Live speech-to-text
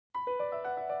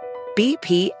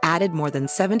BP added more than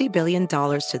 $70 billion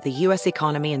to the U.S.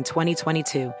 economy in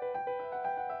 2022.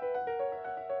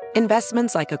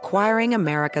 Investments like acquiring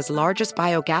America's largest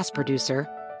biogas producer,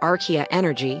 Archaea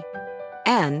Energy,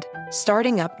 and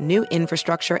starting up new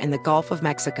infrastructure in the Gulf of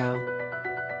Mexico.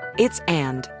 It's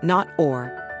and, not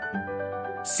or.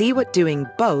 See what doing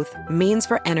both means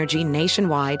for energy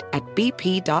nationwide at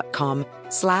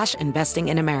bp.com/investing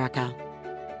in America.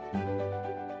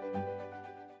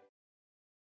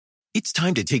 It's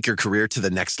time to take your career to the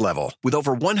next level. With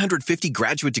over 150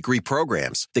 graduate degree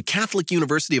programs, the Catholic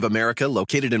University of America,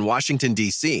 located in Washington,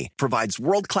 D.C., provides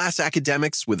world-class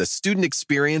academics with a student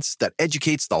experience that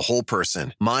educates the whole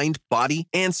person, mind, body,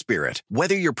 and spirit.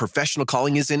 Whether your professional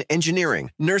calling is in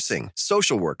engineering, nursing,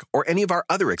 social work, or any of our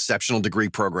other exceptional degree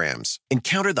programs,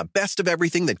 encounter the best of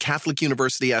everything that Catholic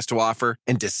University has to offer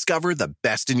and discover the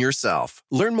best in yourself.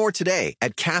 Learn more today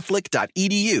at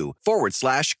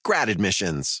catholic.edu/grad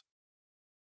admissions.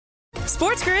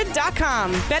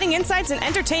 SportsGrid.com. Betting insights and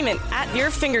entertainment at your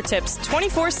fingertips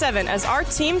 24/7 as our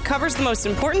team covers the most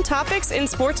important topics in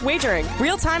sports wagering.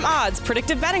 Real-time odds,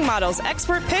 predictive betting models,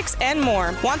 expert picks, and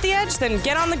more. Want the edge? Then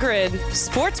get on the grid.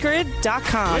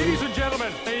 SportsGrid.com. Ladies and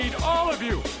gentlemen, I need all of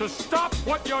you to stop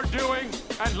what you're doing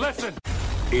and listen.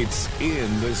 It's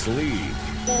In This League.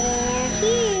 They're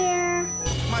here.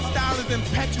 My style is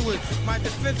impetuous. My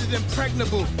defense is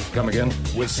impregnable. Come again?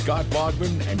 With Scott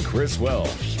Bogman and Chris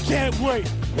Welsh. Can't wait.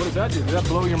 What does that do? Did that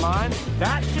blow your mind?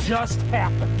 That just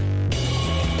happened.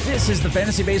 This is the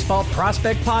Fantasy Baseball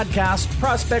Prospect Podcast,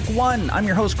 Prospect One. I'm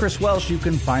your host, Chris Welsh. You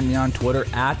can find me on Twitter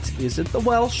at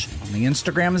IsItTheWelsh. On the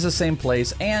Instagram is the same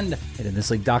place, and at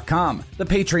InThisLeague.com. The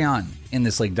Patreon,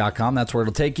 InThisLeague.com. That's where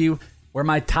it'll take you, where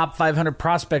my top 500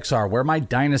 prospects are, where my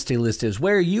dynasty list is,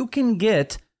 where you can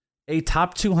get a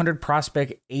top 200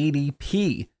 prospect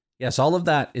ADP. Yes, all of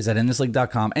that is at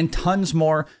InThisLeague.com and tons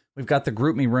more. We've got the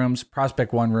Group Me rooms.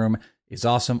 Prospect One room is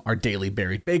awesome. Our daily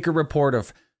Barry Baker report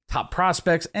of top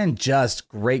prospects and just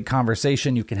great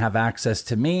conversation. You can have access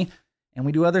to me, and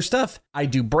we do other stuff. I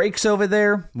do breaks over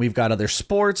there. We've got other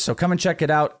sports, so come and check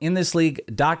it out.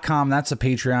 InThisLeague.com. That's a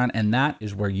Patreon, and that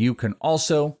is where you can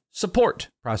also support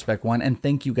Prospect One. And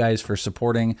thank you guys for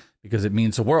supporting, because it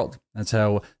means the world. That's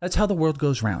how the world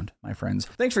goes round, my friends.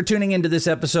 Thanks for tuning into this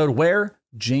episode where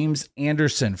James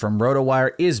Anderson from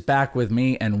Rotowire is back with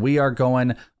me, and we are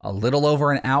going a little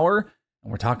over an hour,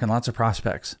 and we're talking lots of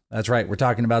prospects. That's right. We're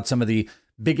talking about some of the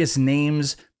biggest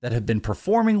names that have been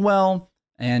performing well,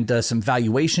 and some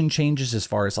valuation changes as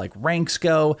far as like ranks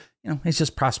go. You know, it's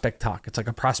just prospect talk. It's like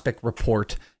a prospect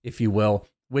report, if you will,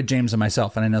 with James and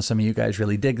myself. And I know some of you guys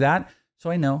really dig that,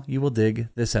 so I know you will dig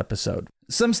this episode.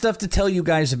 Some stuff to tell you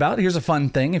guys about. Here's a fun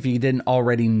thing. If you didn't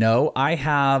already know, I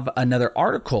have another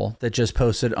article that just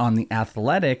posted on The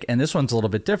Athletic, and this one's a little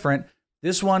bit different.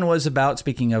 This one was about,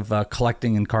 speaking of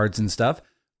collecting and cards and stuff,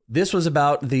 this was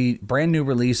about the brand new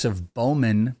release of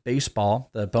Bowman Baseball,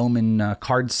 the Bowman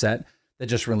card set that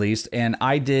just released. And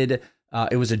I did,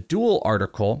 it was a dual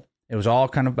article. It was all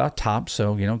kind of about Topps,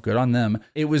 so, you know, good on them.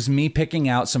 It was me picking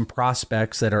out some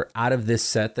prospects that are out of this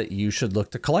set that you should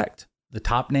look to collect. The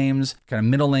top names, kind of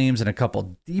middle names, and a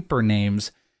couple deeper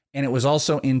names. And it was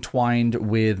also entwined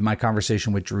with my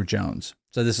conversation with Drew Jones.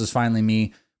 So this is finally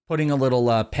me putting a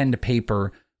little pen to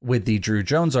paper with the Drew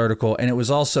Jones article. And it was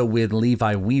also with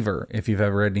Levi Weaver, if you've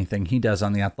ever read anything he does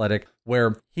on The Athletic,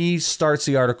 where he starts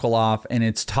the article off and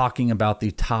it's talking about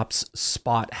the Topps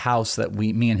spot house that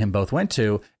me and him both went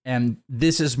to. And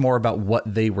this is more about what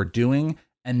they were doing.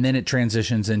 And then it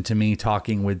transitions into me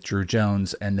talking with Drew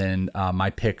Jones and then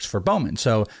my picks for Bowman.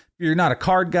 So if you're not a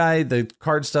card guy, the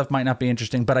card stuff might not be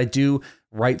interesting, but I do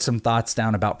write some thoughts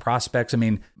down about prospects. I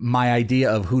mean, my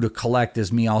idea of who to collect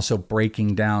is me also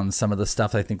breaking down some of the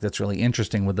stuff I think that's really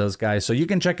interesting with those guys. So you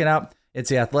can check it out. It's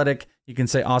The Athletic. You can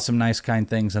say awesome, nice, kind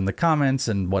things in the comments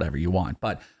and whatever you want.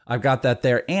 But I've got that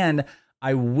there. And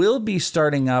I will be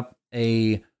starting up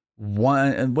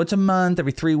once a month,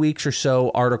 every 3 weeks or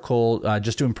so article,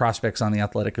 just doing prospects on The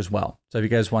Athletic as well. So if you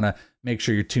guys want to make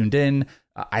sure you're tuned in,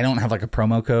 I don't have like a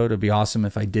promo code. It'd be awesome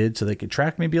if I did, so they could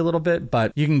track maybe a little bit,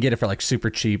 but you can get it for like super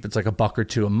cheap. It's like $1 or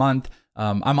 $2 a month.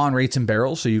 I'm on Rates and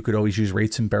Barrels, so you could always use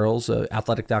Rates and Barrels,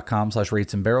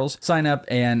 athletic.com/Rates and Barrels. Sign up,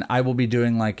 and I will be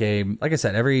doing like I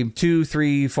said, every 2,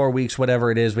 3, 4 weeks,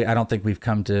 whatever it is. I don't think we've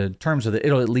come to terms with it.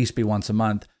 It'll at least be once a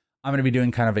month. I'm going to be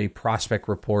doing kind of a prospect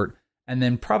report, and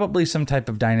then probably some type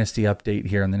of dynasty update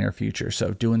here in the near future.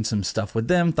 So doing some stuff with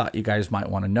them. Thought you guys might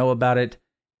want to know about it.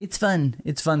 It's fun.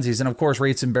 It's funsies. And of course,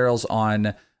 Rates and Barrels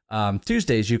on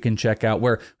Tuesdays you can check out,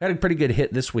 where we had a pretty good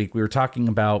hit this week. We were talking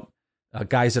about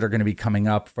guys that are going to be coming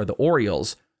up for the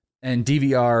Orioles. And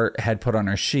DVR had put on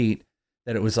our sheet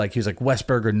that it was like, he was like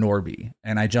Westberg Norby.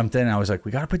 And I jumped in and I was like,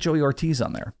 we got to put Joey Ortiz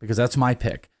on there because that's my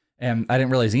pick. And I didn't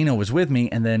realize Eno was with me.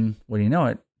 And then when you know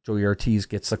it, Joey Ortiz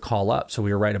gets the call up. So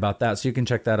we were right about that. So you can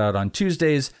check that out on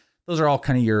Tuesdays. Those are all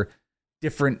kind of your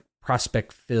different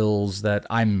prospect fills that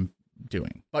I'm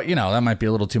doing. But, you know, that might be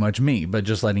a little too much me, but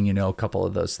just letting you know a couple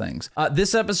of those things.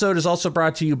 This episode is also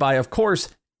brought to you by, of course,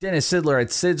 Dennis Sidler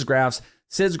at Sid's Graphs.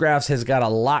 Sid's Graphs has got a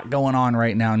lot going on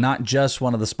right now, not just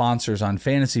one of the sponsors on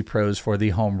Fantasy Pros for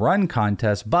the home run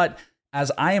contest, but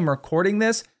as I am recording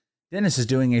this, Dennis is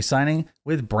doing a signing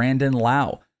with Brandon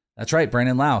Lau. That's right,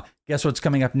 Brandon Lau. Guess what's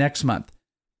coming up next month?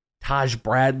 Taj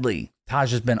Bradley.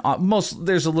 Taj has been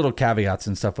there's a little caveats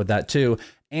and stuff with that too.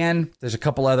 And there's a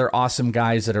couple other awesome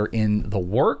guys that are in the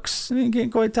works you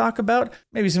can't quite talk about.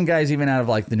 Maybe some guys even out of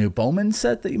like the new Bowman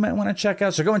set that you might want to check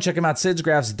out. So go and check him out,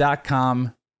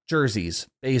 sidsgraphs.com. Jerseys,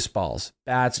 baseballs,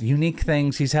 bats, unique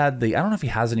things. He's had I don't know if he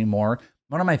has any more.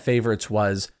 One of my favorites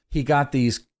was he got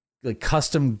these like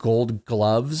custom gold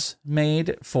gloves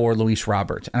made for Luis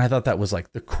Robert. And I thought that was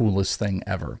like the coolest thing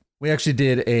ever. We actually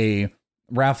did a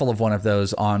raffle of one of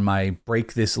those on my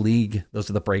Break This League. Those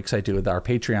are the breaks I do with our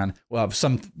Patreon. Well,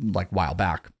 some like while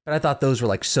back, but I thought those were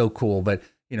like so cool. But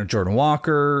you know, Jordan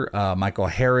Walker, Michael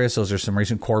Harris, those are some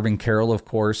recent. Corbin Carroll, of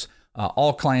course.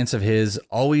 All clients of his,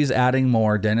 always adding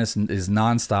more. Dennis is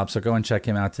nonstop, so go and check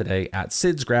him out today at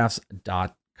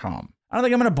sidsgraphs.com. I don't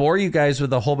think I'm going to bore you guys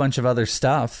with a whole bunch of other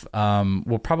stuff.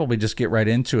 We'll probably just get right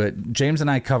into it. James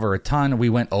and I cover a ton. We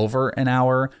went over an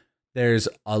hour. There's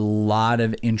a lot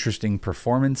of interesting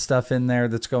performance stuff in there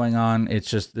that's going on. It's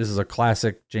just, this is a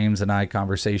classic James and I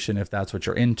conversation if that's what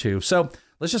you're into. So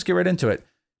let's just get right into it.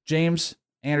 James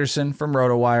Anderson from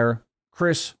Rotowire,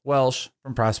 Chris Welsh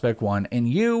from Prospect One, and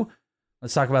you.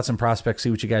 Let's talk about some prospects,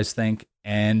 see what you guys think,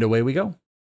 and away we go.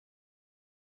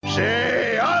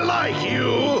 Say, I like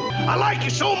you. I like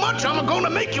you so much, I'm going to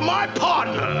make you my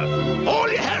partner. All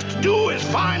you have to do is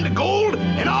find the gold,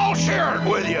 and I'll share it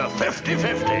with you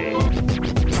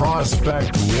 50-50.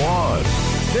 Prospect One.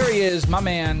 There he is, my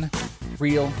man,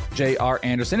 Real J.R.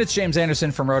 Anderson. It's James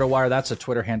Anderson from Rotowire. That's a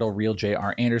Twitter handle, Real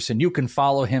J.R. Anderson. You can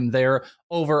follow him there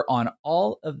over on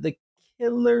all of the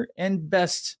killer and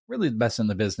best, really the best in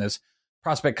the business,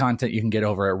 prospect content you can get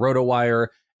over at Rotowire,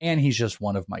 and he's just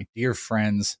one of my dear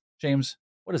friends. James,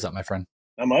 what is up, my friend?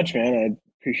 Not much, man. I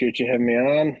appreciate you having me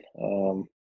on.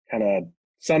 Kind of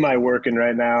semi-working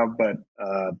right now, but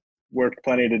worked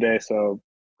plenty today, so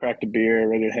cracked a beer,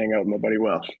 ready to hang out with my buddy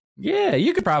Welsh. Yeah,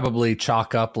 you could probably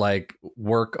chalk up like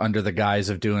work under the guise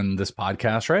of doing this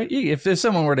podcast, right? If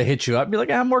someone were to hit you up, be like,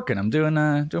 I'm working. I'm doing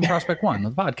Prospect One, the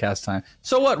podcast time.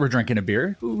 So what? We're drinking a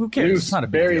beer. Who cares? It's not a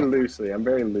big deal. I'm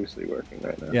very loosely working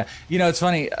right now. Yeah, you know, it's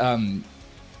funny. I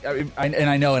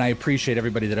know, and I appreciate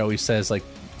everybody that always says like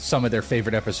some of their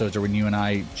favorite episodes are when you and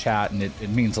I chat, and it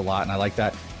means a lot, and I like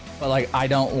that. But like, I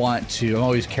don't want to. I'm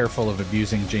always careful of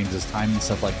abusing James's time and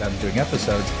stuff like that in doing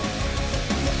episodes.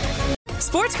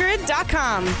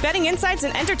 SportsGrid.com. Betting insights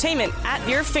and entertainment at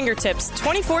your fingertips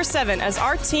 24/7 as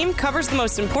our team covers the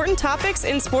most important topics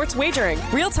in sports wagering.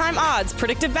 Real-time odds,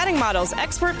 predictive betting models,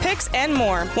 expert picks, and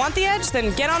more. Want the edge?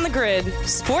 Then get on the grid.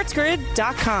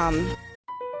 SportsGrid.com.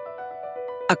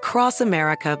 Across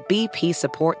America, BP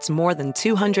supports more than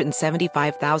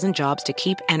 275,000 jobs to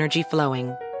keep energy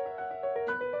flowing.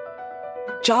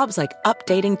 Jobs like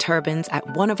updating turbines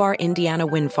at one of our Indiana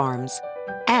wind farms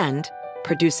and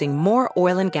producing more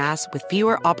oil and gas with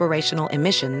fewer operational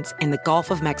emissions in the Gulf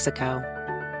of Mexico.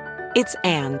 It's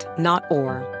and, not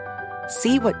or.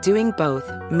 See what doing both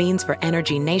means for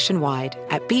energy nationwide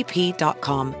at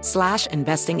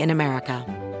bp.com/investing in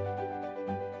America.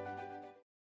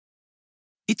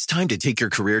 It's time to take your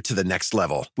career to the next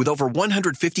level. With over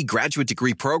 150 graduate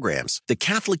degree programs, the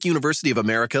Catholic University of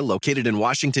America, located in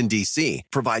Washington, D.C.,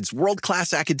 provides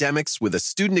world-class academics with a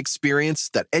student experience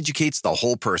that educates the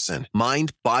whole person,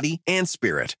 mind, body, and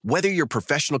spirit. Whether your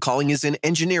professional calling is in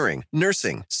engineering,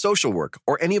 nursing, social work,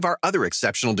 or any of our other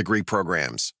exceptional degree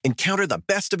programs, encounter the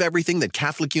best of everything that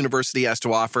Catholic University has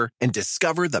to offer and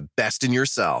discover the best in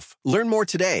yourself. Learn more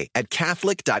today at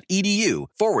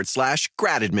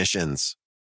catholic.edu/grad admissions.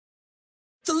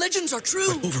 The legends are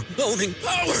true. Overwhelming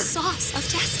power! The sauce of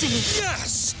destiny.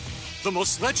 Yes! The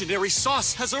most legendary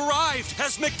sauce has arrived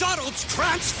as McDonald's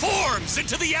transforms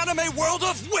into the anime world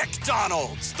of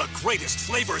WickDonald's. The greatest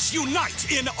flavors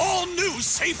unite in all-new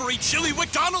savory chili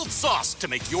McDonald's sauce to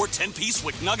make your 10-piece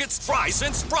Wick Nuggets, fries,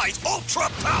 and Sprite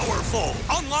ultra-powerful.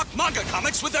 Unlock manga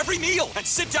comics with every meal and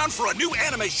sit down for a new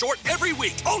anime short every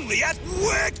week only at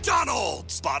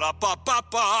WickDonald's.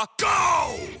 Ba-da-ba-ba-ba,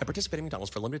 go! At participating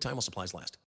McDonald's for a limited time while supplies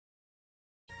last.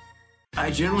 I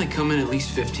generally come in at least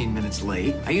 15 minutes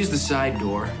late. I use the side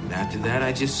door, and after that,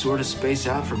 I just sort of space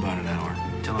out for about an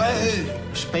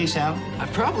hour. Space out? I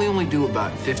probably only do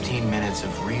about 15 minutes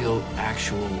of real,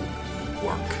 actual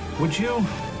work. Would you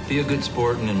be a good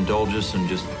sport and indulge us and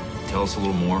just tell us a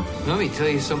little more? Let me tell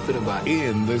you something about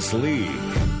In This League.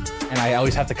 And I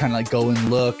always have to kind of like go and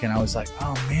look, and I was like,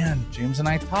 oh man, James and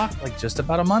I talked like just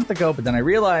about a month ago, but then I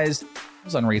realized I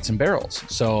was on Rates and Barrels.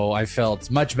 So I felt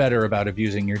much better about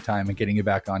abusing your time and getting you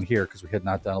back on here because we had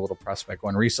not done a little Prospect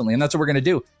One recently. And that's what we're going to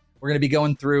do. We're going to be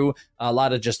going through a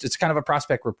lot of it's kind of a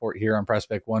prospect report here on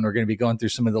Prospect One. We're going to be going through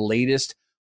some of the latest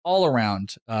all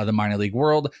around the minor league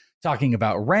world, talking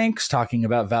about ranks, talking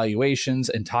about valuations,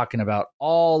 and talking about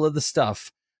all of the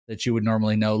stuff that you would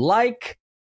normally know, like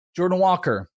Jordan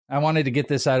Walker. I wanted to get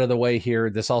this out of the way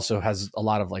here. This also has a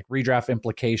lot of like redraft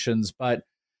implications, but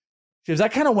James, I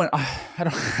kind of went, I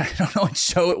don't know what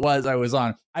show it was I was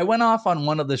on. I went off on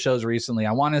one of the shows recently.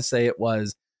 I want to say it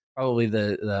was probably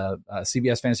the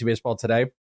CBS Fantasy Baseball Today,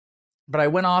 but I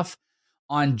went off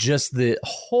on just the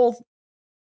whole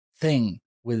thing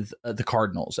with the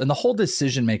Cardinals and the whole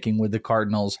decision-making with the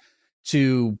Cardinals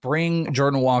to bring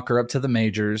Jordan Walker up to the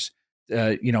majors,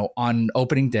 on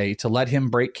opening day, to let him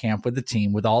break camp with the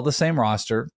team with all the same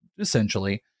roster,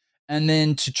 essentially, and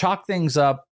then to chalk things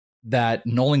up that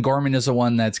Nolan Gorman is the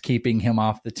one that's keeping him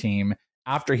off the team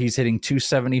after he's hitting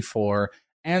 274.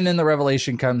 And then the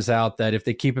revelation comes out that if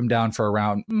they keep him down for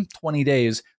around 20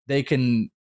 days, they can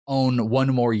own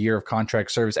one more year of contract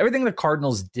service. Everything the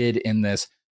Cardinals did in this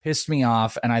pissed me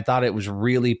off, and I thought it was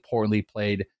really poorly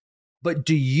played. But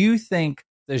do you think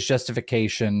there's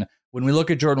justification when we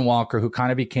look at Jordan Walker, who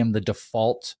kind of became the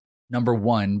default number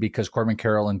one because Corbin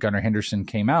Carroll and Gunnar Henderson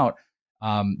came out?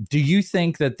 Do you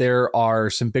think that there are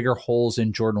some bigger holes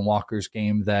in Jordan Walker's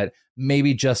game that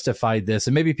maybe justified this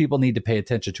and maybe people need to pay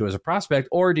attention to as a prospect,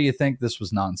 or do you think this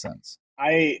was nonsense?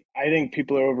 I think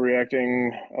people are overreacting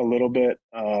a little bit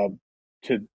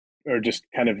or just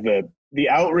kind of the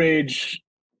outrage.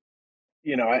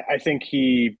 I think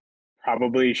he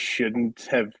probably shouldn't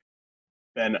have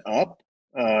been up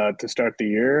to start the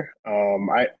year.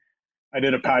 I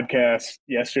did a podcast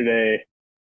yesterday,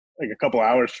 like a couple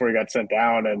hours before he got sent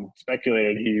down, and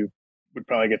speculated he would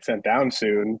probably get sent down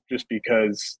soon just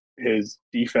because his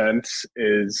defense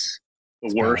is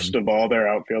the worst of all their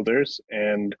outfielders.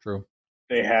 And True.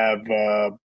 They have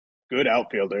good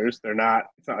outfielders. It's not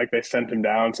like they sent him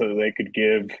down so that they could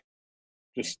give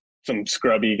just some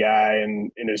scrubby guy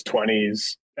in his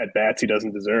 20s at bats he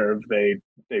doesn't deserve.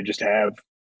 They just have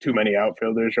too many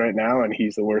outfielders right now, and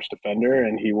he's the worst defender,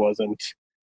 and he wasn't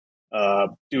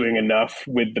doing enough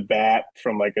with the bat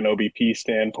from like an OBP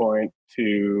standpoint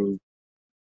to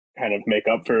kind of make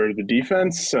up for the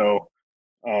defense. So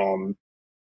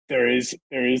there is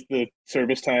the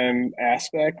service time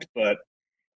aspect, but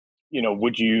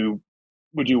would you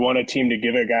want a team to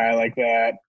give a guy like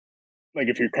that? Like,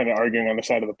 if you're kind of arguing on the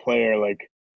side of the player, like,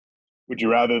 would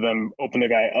you rather them open the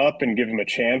guy up and give him a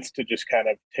chance to just kind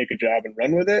of take a job and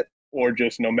run with it, or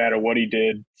just no matter what he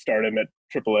did, start him at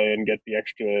AAA and get the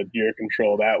extra year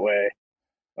control that way?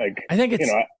 Like, I think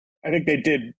I think they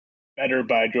did better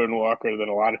by Jordan Walker than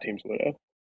a lot of teams would have.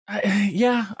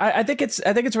 I think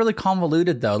it's really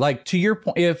convoluted though. Like, to your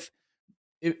point, if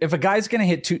a guy's going to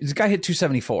hit this guy hit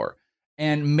 274,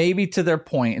 and maybe to their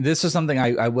point, this is something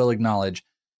I will acknowledge,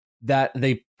 that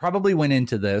they probably went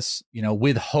into this,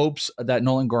 with hopes that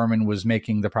Nolan Gorman was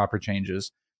making the proper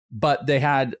changes, but they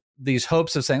had these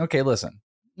hopes of saying, okay, listen,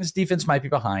 this defense might be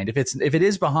behind. If it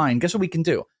is behind, guess what we can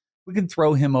do? We can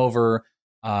throw him over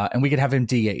and we could have him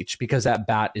DH because that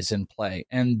bat is in play.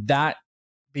 And that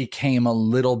became a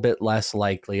little bit less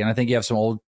likely. And I think you have some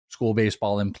old school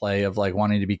baseball in play of like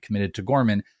wanting to be committed to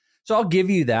Gorman. So I'll give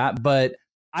you that, but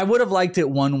I would have liked it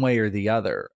one way or the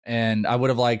other. And I would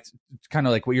have liked kind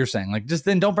of like what you're saying, like, just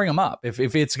then don't bring him up. If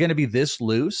it's going to be this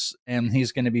loose and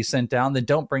he's going to be sent down, then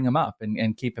don't bring him up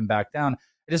and keep him back down.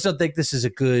 I just don't think this is a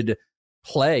good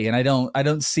play. And I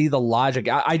don't see the logic.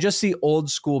 I just see old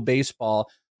school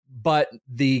baseball, but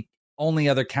the only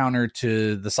other counter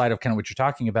to the side of kind of what you're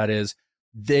talking about is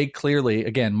they clearly,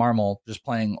 again, Marmol just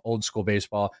playing old school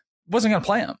baseball, wasn't going to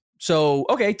play him. So,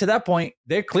 okay, to that point,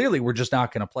 they clearly were just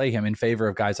not going to play him in favor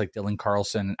of guys like Dylan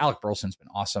Carlson. Alec Burleson's been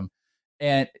awesome.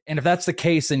 And if that's the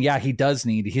case, then yeah, he's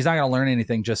not going to learn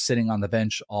anything just sitting on the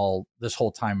bench all this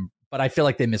whole time. But I feel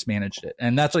like they mismanaged it.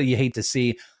 And that's what you hate to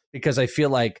see, because I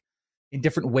feel like in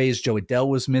different ways, Joe Adell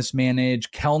was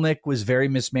mismanaged. Kelnick was very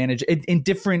mismanaged in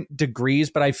different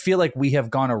degrees. But I feel like we have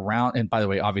gone around. And by the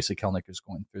way, obviously Kelnick is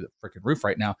going through the freaking roof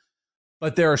right now.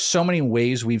 But there are so many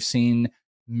ways we've seen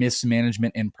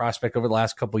mismanagement in prospect over the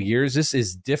last couple of years. This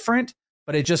is different,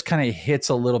 but it just kind of hits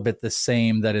a little bit the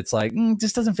same, that it's like,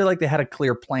 just doesn't feel like they had a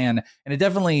clear plan. And it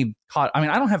definitely caught, I mean,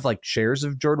 I don't have like shares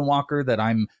of Jordan Walker that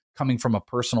I'm coming from a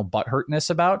personal butthurtness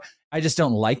about. I just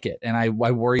don't like it. And I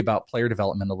worry about player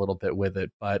development a little bit with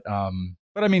it. But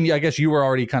I mean, I guess you were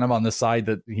already kind of on the side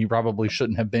that he probably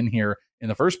shouldn't have been here in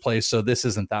the first place. So this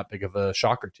isn't that big of a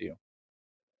shocker to you.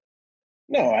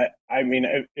 No, I mean,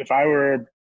 if I were,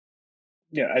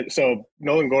 so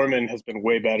Nolan Gorman has been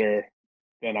way better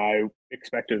than I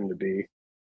expected him to be.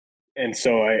 And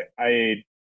so I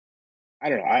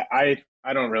don't know.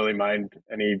 I don't really mind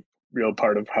any real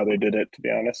part of how they did it, to be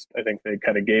honest. I think they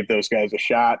kind of gave those guys a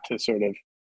shot to sort of,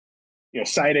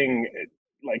 citing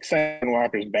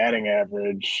Walker's batting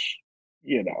average,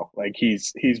 like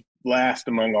he's last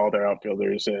among all their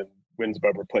outfielders in wins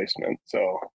above replacement.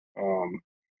 So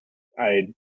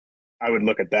I would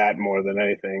look at that more than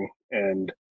anything.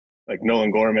 And like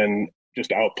Nolan Gorman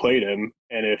just outplayed him.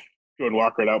 And if Jordan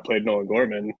Walker had outplayed Nolan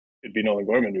Gorman, it'd be Nolan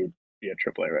Gorman who would be at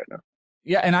AAA right now.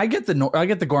 Yeah, and I get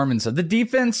the Gorman side. The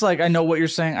defense, like, I know what you're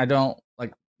saying. I don't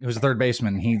like. It was a third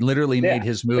baseman. He literally made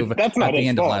his move that's not at the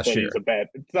end of last year.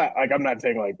 It's not like, I'm not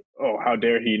saying like, oh, how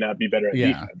dare he not be better at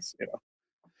defense?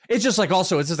 It's just like,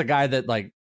 also, it's just a guy that,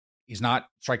 like, he's not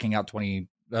striking out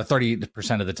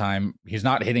 30% of the time. He's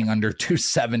not hitting under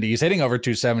 270. He's hitting over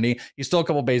 270. He's still a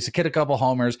couple bases, hit a couple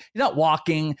homers. He's not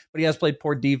walking, but he has played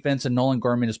poor defense, and Nolan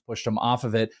Gorman has pushed him off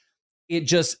of it.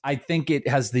 I think it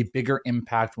has the bigger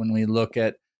impact when we look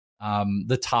at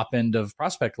the top end of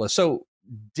prospect list. So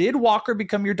did Walker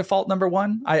become your default number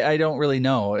one? I don't really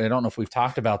know. I don't know if we've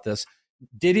talked about this.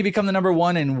 Did he become the number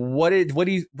one? And what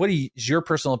is your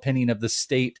personal opinion of the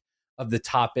state of the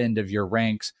top end of your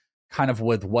ranks, kind of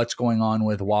with what's going on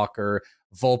with Walker,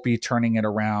 Volpe turning it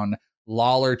around,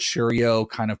 Lawler, Churio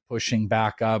kind of pushing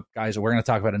back up? Guys, we're going to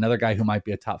talk about another guy who might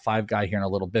be a top 5 guy here in a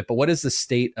little bit, but what is the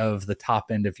state of the top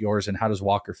end of yours, and how does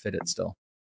Walker fit it still?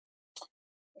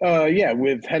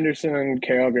 With Henderson and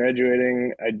Carroll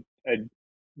graduating, I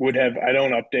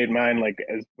don't update mine like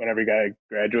as when every guy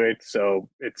graduates, so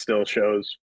it still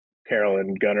shows Carroll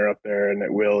and Gunnar up there, and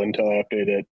it will until I update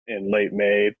it in late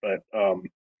May. But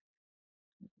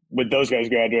with those guys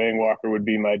graduating, Walker would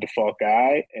be my default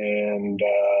guy, and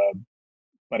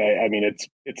but I mean,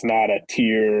 it's not a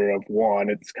tier of one.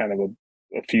 It's kind of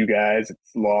a few guys.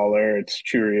 It's Lawler, it's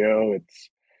Churio, it's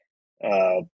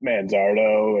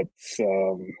Manzardo, it's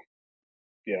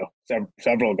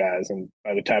several guys. And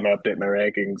by the time I update my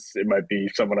rankings, it might be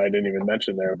someone I didn't even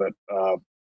mention there. But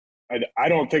I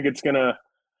don't think it's gonna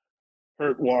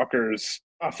hurt Walker's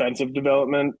offensive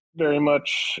development very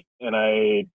much. And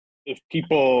if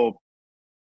people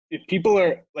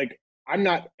are like, I'm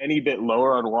not any bit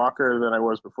lower on Walker than I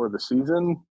was before the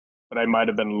season, but I might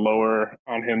have been lower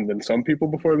on him than some people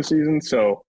before the season.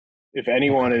 So if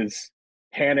anyone is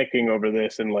panicking over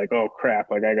this and like, oh crap,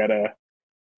 like I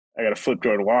gotta flip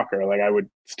Jordan Walker, like I would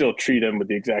still treat him with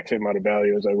the exact same amount of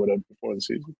value as I would have before the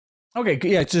season. Okay,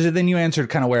 yeah. So then you answered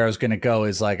kind of where I was going to go,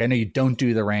 is like, I know you don't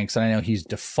do the ranks, and I know he's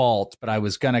default, but I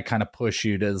was going to kind of push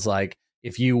you to like,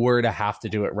 if you were to have to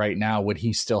do it right now, would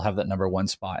he still have that number one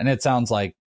spot? And it sounds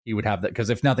like he would have that,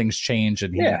 because if nothing's changed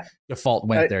and he default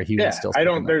went there, he would still. I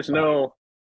don't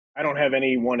have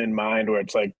anyone in mind where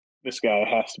it's like, this guy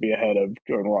has to be ahead of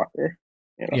Jordan Walker.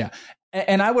 Yeah.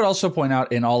 And I would also point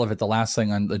out in all of it, the last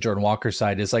thing on the Jordan Walker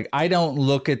side is like, I don't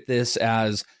look at this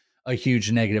as a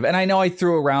huge negative. And I know I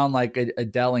threw around like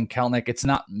Adele and Kelenic. It's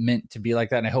not meant to be like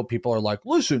that. And I hope people are like,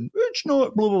 listen, it's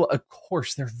not blah, blah, blah. Of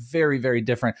course, they're very, very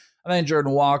different. I mean,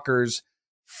 Jordan Walker's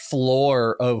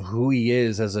floor of who he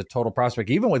is as a total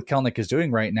prospect, even what Kelenic is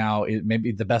doing right now, it may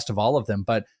be the best of all of them.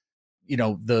 But,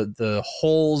 the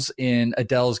holes in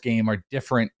Adele's game are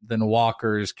different than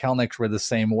Walker's. Kelnic's were the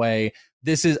same way.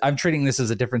 I'm treating this as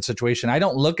a different situation. I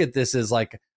don't look at this as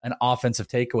like an offensive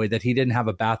takeaway that he didn't have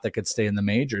a bat that could stay in the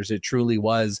majors. It truly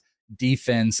was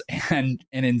defense and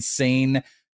an insane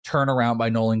turnaround by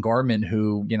Nolan Gorman,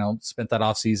 who, spent that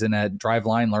offseason at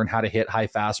Driveline, learned how to hit high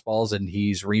fastballs, and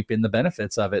he's reaping the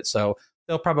benefits of it. So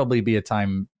there'll probably be a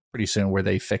time pretty soon where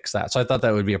they fix that. So I thought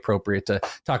that would be appropriate to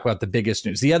talk about the biggest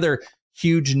news. The other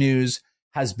huge news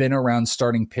has been around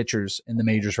starting pitchers in the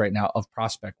majors right now of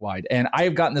prospect wide. And I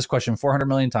have gotten this question 400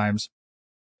 million times.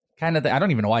 I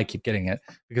don't even know why I keep getting it,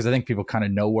 because I think people kind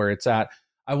of know where it's at.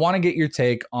 I want to get your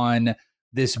take on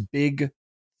this big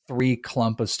 3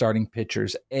 clump of starting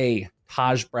pitchers.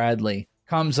 Taj Bradley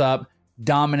comes up,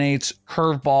 dominates,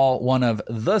 curveball, one of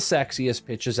the sexiest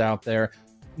pitches out there.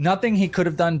 Nothing he could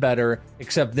have done better,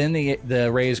 except then the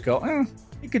Rays go,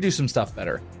 he could do some stuff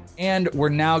better. And we're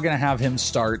now going to have him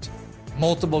start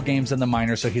multiple games in the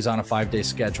minors, so he's on a 5-day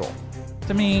schedule.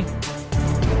 To me,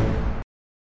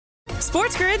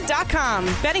 SportsGrid.com.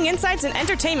 Betting insights and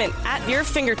entertainment at your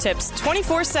fingertips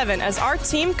 24/7 as our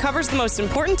team covers the most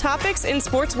important topics in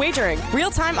sports wagering.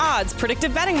 Real-time odds,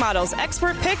 predictive betting models,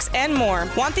 expert picks, and more.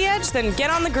 Want the edge? Then get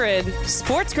on the grid.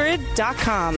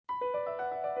 SportsGrid.com.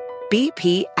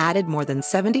 BP added more than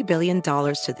 $70 billion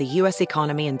to the U.S.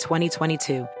 economy in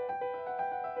 2022.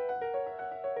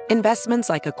 Investments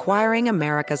like acquiring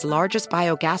America's largest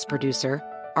biogas producer,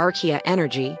 Archaea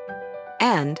Energy,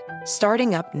 and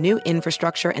starting up new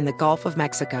infrastructure in the Gulf of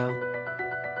Mexico.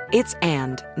 It's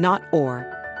and, not or.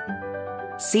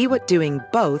 See what doing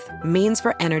both means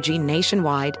for energy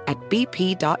nationwide at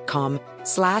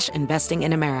bp.com/investing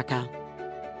in America.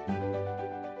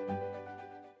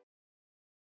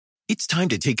 It's time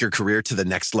to take your career to the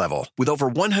next level. With over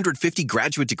 150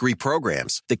 graduate degree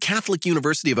programs, the Catholic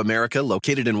University of America,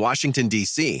 located in Washington,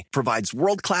 D.C., provides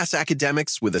world-class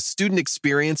academics with a student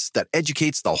experience that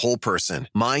educates the whole person,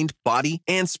 mind, body,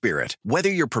 and spirit.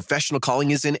 Whether your professional calling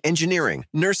is in engineering,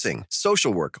 nursing,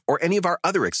 social work, or any of our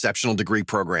other exceptional degree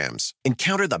programs,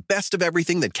 encounter the best of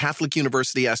everything that Catholic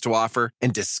University has to offer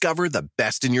and discover the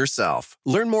best in yourself.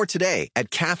 Learn more today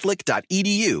at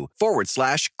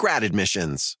catholic.edu/grad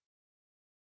admissions.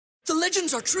 The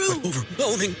legends are true.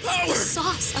 Overwhelming power! The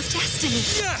sauce of destiny.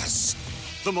 Yes!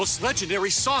 The most legendary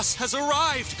sauce has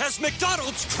arrived as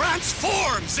McDonald's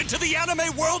transforms into the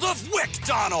anime world of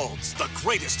WickDonald's. The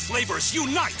greatest flavors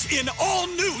unite in all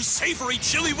new savory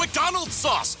chili McDonald's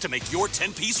sauce to make your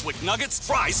 10-piece Wick Nuggets,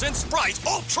 fries, and Sprite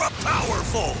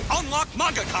ultra-powerful. Unlock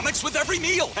manga comics with every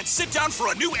meal and sit down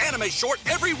for a new anime short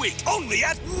every week only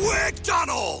at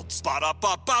WickDonald's.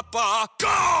 Ba-da-ba-ba-ba,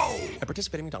 go! At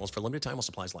participating McDonald's for limited time while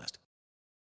supplies last.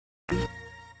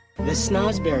 The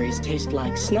snozberries taste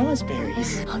like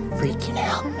snozberries. I'm freaking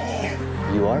out,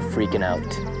 man. You are freaking out,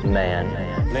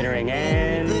 man. Littering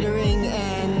and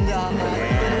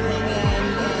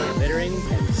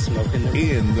smoking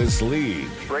the in this league.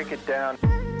 Break it down.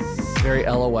 Very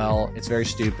LOL. It's very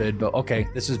stupid, but okay,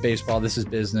 this is baseball. This is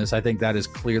business. I think that is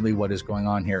clearly what is going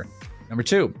on here. Number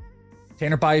 2,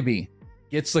 Tanner Bybee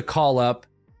gets the call up.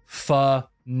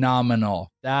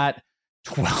 Phenomenal. That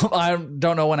 12, I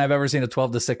don't know when I've ever seen a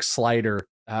 12-6 slider,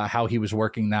 how he was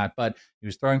working that, but he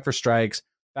was throwing for strikes.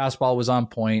 Fastball was on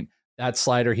point. That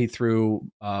slider he threw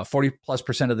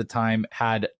 40+% of the time,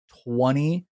 had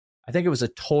 20, I think it was a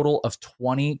total of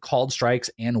 20 called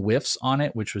strikes and whiffs on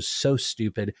it, which was so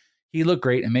stupid. He looked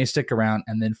great and may stick around.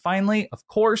 And then finally, of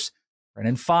course,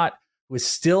 Brendan Pfaadt, who has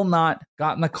still not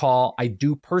gotten the call. I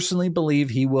do personally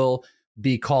believe he will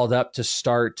be called up to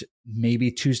start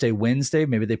maybe Tuesday, Wednesday.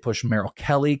 Maybe they push Merrill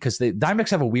Kelly because the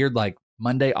Diamondbacks have a weird like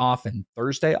Monday off and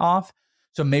Thursday off.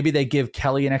 So maybe they give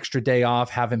Kelly an extra day off,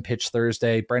 have him pitch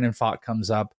Thursday. Brendan Pfaadt comes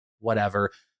up,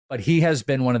 whatever. But he has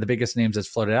been one of the biggest names that's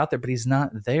floated out there, but he's not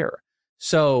there.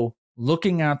 So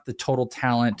looking at the total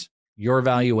talent, your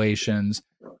evaluations,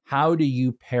 how do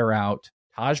you pair out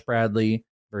Taj Bradley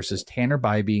versus Tanner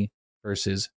Bybee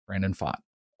versus Brendan Pfaadt?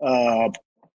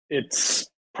 It's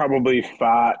probably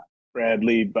Pfaadt,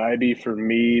 Bradley, Bybee for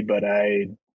me, but I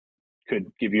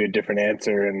could give you a different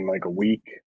answer in like a week.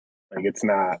 Like it's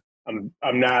not.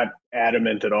 I'm not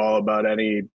adamant at all about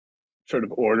any sort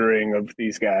of ordering of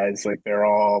these guys. Like they're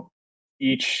all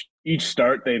each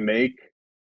start they make,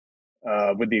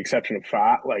 with the exception of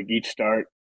Pfaadt. Like each start,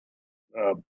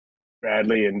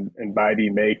 Bradley and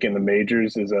Bybee make in the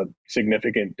majors is a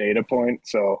significant data point.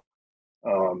 So,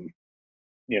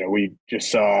 we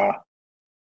just saw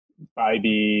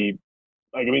Bybee,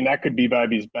 that could be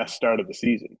Bybee's best start of the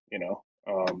season,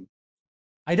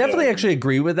 I definitely actually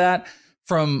agree with that.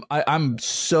 I'm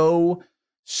so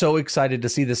excited to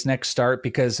see this next start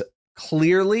because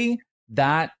clearly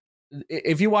that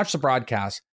if you watch the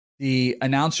broadcast, the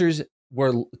announcers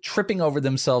were tripping over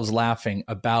themselves laughing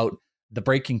about the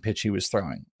breaking pitch he was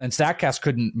throwing. And StatCast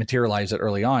couldn't materialize it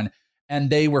early on. And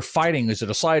they were fighting. Is it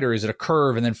a slider? Is it a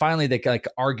curve? And then finally they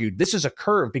argued this is a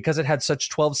curve because it had such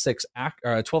 12-6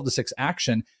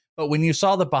 action. But when you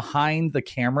saw the behind the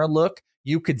camera look,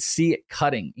 you could see it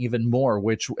cutting even more,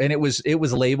 and it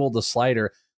was labeled a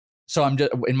slider. So I'm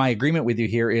just in my agreement with you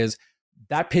here is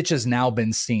that pitch has now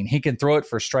been seen. He can throw it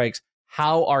for strikes.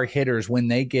 How are hitters when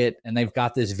they get, and they've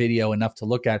got this video enough to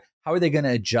look at, how are they going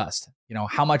to adjust?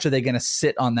 How much are they going to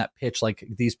sit on that pitch like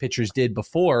these pitchers did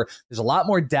before? There's a lot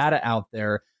more data out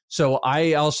there. So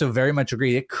I also very much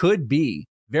agree. It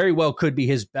very well could be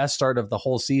his best start of the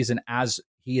whole season as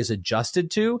he is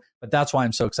adjusted to, but that's why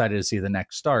I'm so excited to see the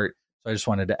next start. So I just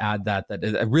wanted to add that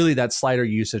really that slider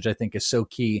usage, I think, is so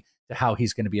key to how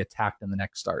he's going to be attacked in the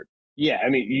next start. Yeah,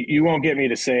 you won't get me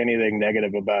to say anything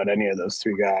negative about any of those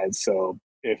three guys. So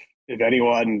if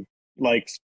anyone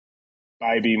likes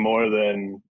Bybee more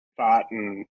than Fott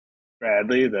and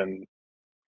Bradley, then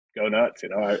go nuts.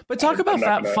 But talk about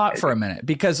Fott for a minute,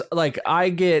 because like I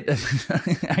get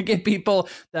I get people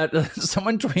that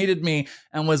someone tweeted me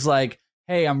and was like,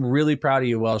 hey, I'm really proud of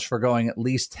you, Welsh, for going at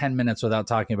least 10 minutes without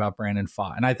talking about Brandon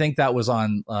Fott. And I think that was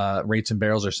on Rates and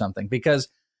Barrels or something, because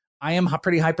I am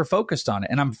pretty hyper-focused on it.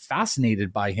 And I'm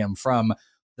fascinated by him, from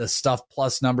the stuff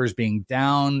plus numbers being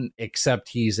down, except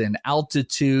he's in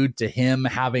altitude, to him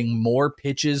having more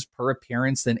pitches per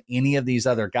appearance than any of these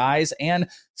other guys, and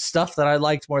stuff that I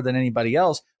liked more than anybody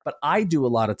else. But I do a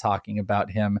lot of talking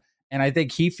about him. And I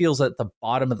think he feels at the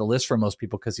bottom of the list for most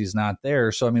people because he's not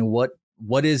there. So, I mean,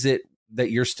 what is it that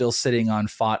you're still sitting on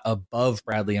Fott above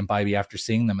Bradley and Bybee after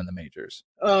seeing them in the majors?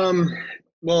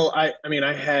 Well, I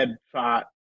had Fott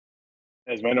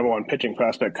as my number one pitching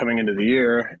prospect coming into the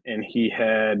year, and he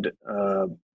had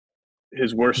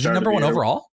his worst start. Number one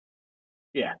overall?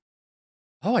 Yeah.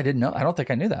 Oh, I didn't know. I don't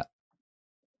think I knew that.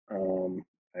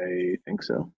 I think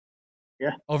so.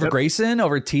 Yeah. Over Grayson,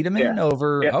 over Tiedemann,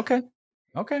 over. Yeah. Okay.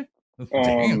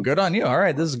 Damn, good on you. All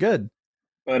right, this is good.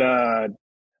 But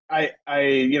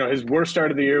his worst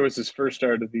start of the year was his first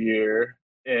start of the year,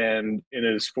 and in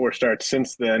his 4 starts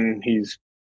since then, he's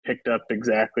picked up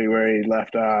exactly where he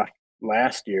left off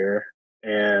last year.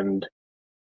 And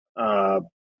I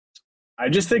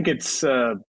just think it's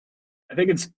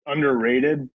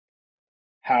underrated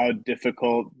how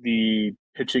difficult the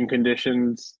pitching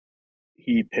conditions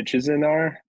he pitches in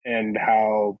are, and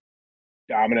how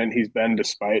dominant he's been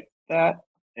despite that.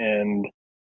 And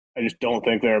I just don't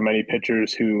think there are many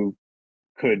pitchers who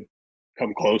could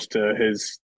come close to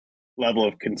his level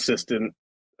of consistent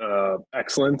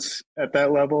excellence at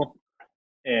that level.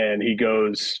 And he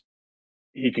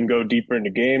can go deeper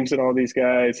into games than all these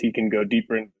guys. He can go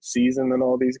deeper into the season than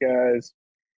all these guys.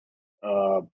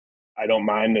 I don't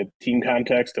mind the team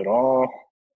context at all.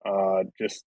 I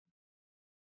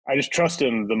just trust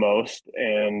him the most.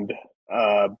 And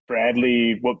what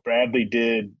Bradley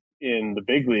did in the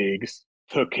big leagues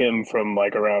took him from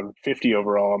like around 50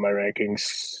 overall in my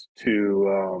rankings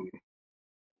to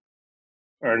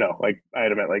I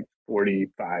had him at like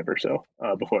 45 or so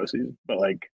before the season. But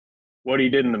like what he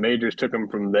did in the majors took him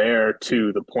from there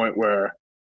to the point where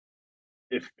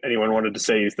if anyone wanted to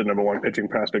say he's the number one pitching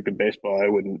prospect in baseball, I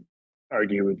wouldn't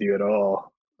argue with you at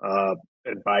all.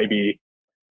 And Bybee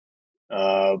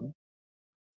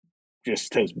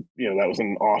just has, that was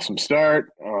an awesome start.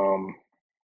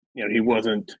 He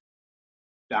wasn't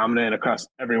dominant across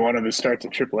every one of his starts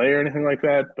at AAA or anything like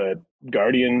that, but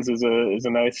Guardians is a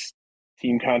nice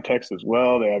team context as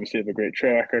well. They obviously have a great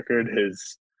track record.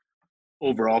 His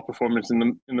overall performance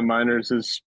in the minors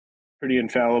is pretty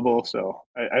infallible. So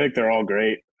I think they're all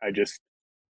great.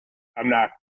 I'm not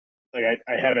like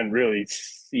I haven't really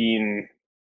seen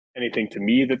anything to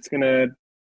me that's gonna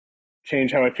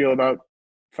change how I feel about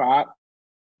Fott.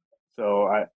 So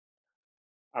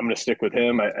I'm gonna stick with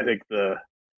him. I think the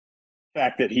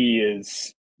fact that he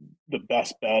is the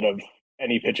best bet of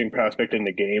any pitching prospect in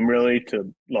the game, really,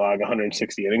 to log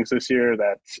 160 innings this year,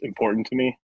 that's important to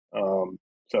me.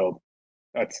 So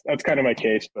that's kind of my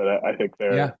case, but I think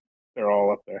they're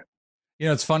all up there.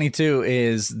 It's funny too,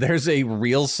 is there's a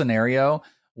real scenario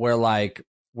where like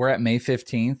we're at May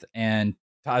 15th and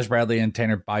Taj Bradley and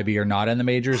Tanner Bybee are not in the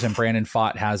majors, and Brandon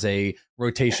Fott has a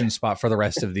rotation spot for the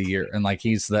rest of the year. And like,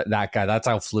 he's that guy. That's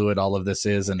how fluid all of this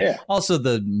is. And also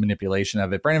the manipulation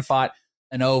of it. Brandon Fott,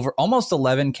 an over almost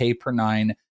 11 K per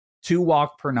 9, 2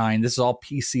 walk per 9. This is all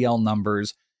PCL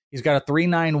numbers. He's got a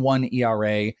 3.91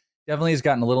 ERA. Definitely has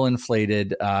gotten a little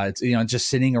inflated. It's, just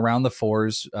sitting around the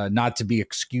 4s, not to be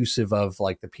excusive of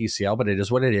like the PCL, but it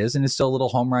is what it is. And it's still a little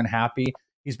home run happy.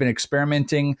 He's been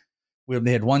experimenting.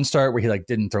 They had one start where he like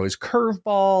didn't throw his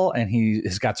curveball, and he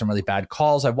has got some really bad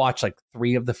calls. I've watched like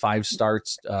 3 of the 5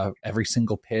 starts, every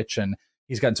single pitch, and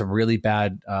he's gotten some really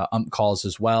bad calls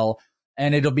as well.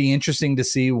 And it'll be interesting to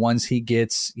see once he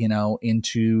gets,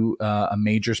 into a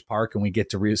majors park and we get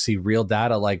to see real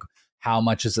data, like how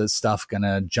much is this stuff going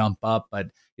to jump up.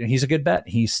 But he's a good bet.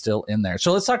 He's still in there.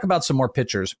 So let's talk about some more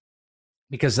pitchers,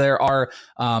 because there are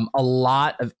a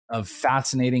lot of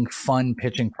fascinating, fun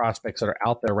pitching prospects that are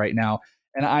out there right now.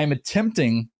 And I'm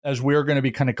attempting, as we're going to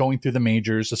be kind of going through the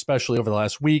majors, especially over the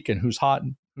last week, and who's hot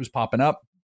and who's popping up,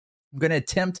 I'm going to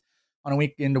attempt on a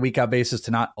week in to week out basis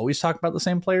to not always talk about the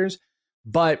same players,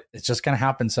 but it's just going to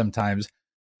happen sometimes.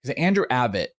 Because Andrew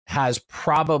Abbott has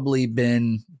probably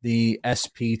been the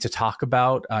SP to talk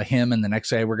about, him and the next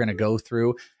guy we're going to go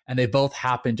through. And they both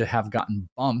happen to have gotten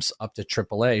bumps up to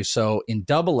AAA. So in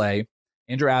AA,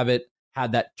 Andrew Abbott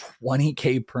had that 20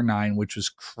 K per 9, which was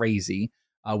crazy,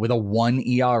 with a 1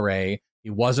 ERA. He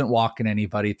wasn't walking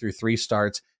anybody through 3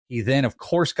 starts. He then, of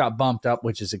course, got bumped up,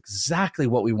 which is exactly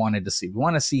what we wanted to see. We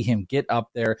want to see him get up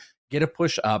there, get a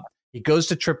push up. He goes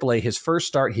to AAA. His first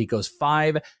start, he goes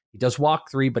 5. He does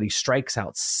walk 3, but he strikes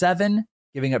out 7,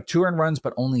 giving up 2 earned runs,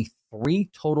 but only 3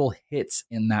 total hits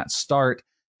in that start.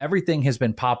 Everything has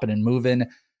been popping and moving.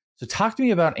 So talk to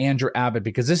me about Andrew Abbott,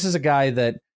 because this is a guy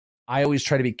that I always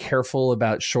try to be careful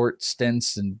about short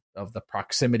stints and of the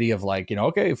proximity of like,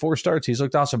 okay, 4 starts, he's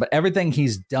looked awesome. But everything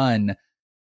he's done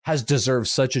has deserved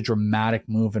such a dramatic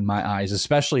move in my eyes,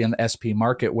 especially in the SP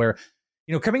market where,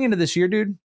 coming into this year,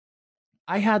 dude,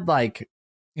 I had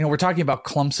we're talking about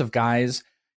clumps of guys.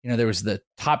 There was the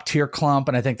top tier clump.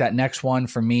 And I think that next one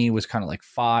for me was kind of like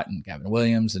Fott and Gavin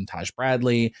Williams and Taj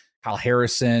Bradley, Kyle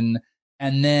Harrison.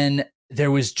 And then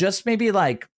there was just maybe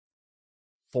 4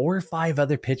 or 5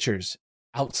 other pitchers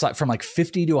outside from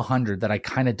 50 to 100 that I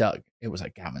kind of dug. It was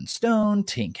like Gavin Stone,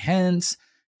 Tink Hence,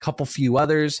 a couple few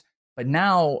others. But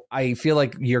now I feel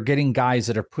like you're getting guys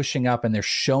that are pushing up and they're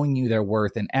showing you their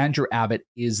worth. And Andrew Abbott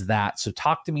is that. So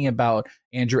talk to me about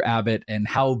Andrew Abbott and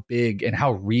how big and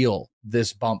how real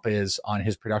this bump is on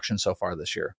his production so far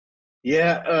this year.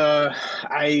 Yeah,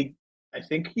 I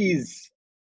think he's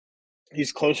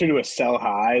closer to a sell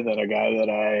high than a guy that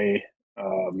I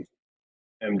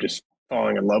am just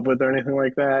falling in love with or anything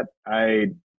like that.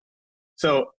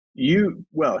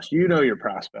 Welsh, your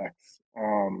prospects.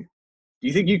 Do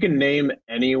you think you can name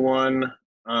anyone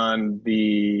on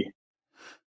the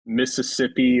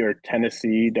Mississippi or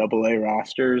Tennessee AA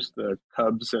rosters, the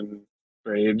Cubs and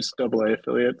Braves AA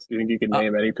affiliates? Do you think you can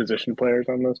name any position players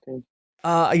on those teams?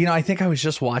 I think I was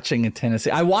just watching in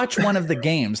Tennessee. I watched one of the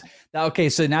games. Okay,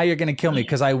 so now you're going to kill me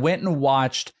because I went and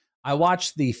watched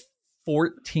the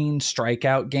 14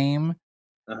 strikeout game,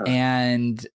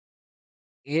 and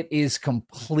it is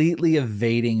completely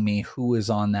evading me who was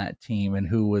on that team and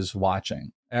who was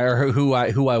watching or who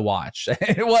I watched.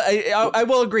 Well, I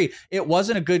will agree. It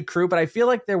wasn't a good crew, but I feel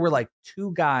like there were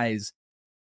 2 guys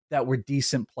that were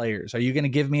decent players. Are you going to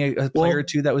give me a player or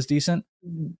 2 that was decent?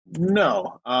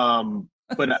 No.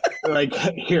 But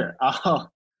here,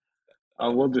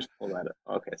 we'll just pull that up.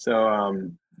 Okay. So,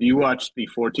 you watched the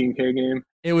 14K game?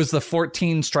 It was the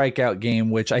 14 strikeout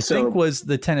game, which I think was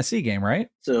the Tennessee game, right?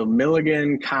 So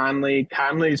Milligan, Conley.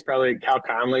 Cal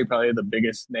Conley, probably the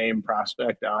biggest name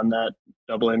prospect on that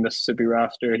AA Mississippi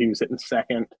roster. He was hitting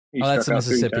second. That's a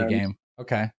Mississippi game.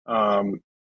 Okay. And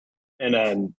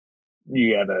then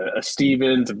you have a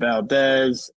Stevens, a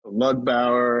Valdez, a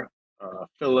Lugbauer,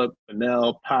 Phillip,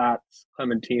 Vanell, Potts,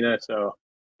 Clementina. So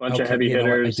a bunch of heavy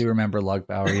hitters. I do remember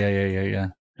Lugbauer. Yeah.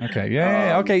 Okay.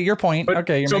 Yeah. Okay. Your point.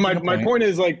 Okay. So my point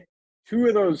is 2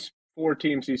 of those 4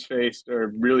 teams he's faced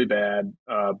are really bad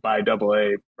by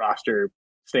AA roster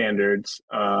standards.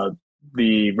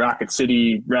 The Rocket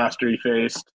City roster he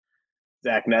faced,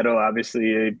 Zach Neto,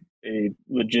 obviously a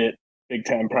legit big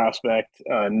time prospect.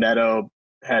 Neto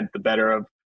had the better of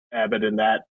Abbott in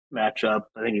that matchup.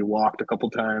 I think he walked a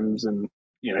couple times and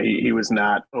he was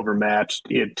not overmatched.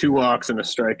 He had 2 walks and a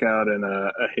strikeout and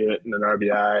a hit and an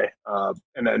RBI.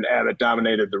 And then Abbott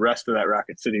dominated the rest of that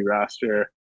Rocket City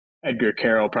roster. Edgar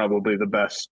Carroll, probably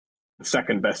the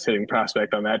second best hitting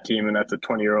prospect on that team, and that's a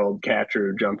 20-year-old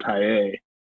catcher who jumped high A.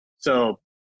 So,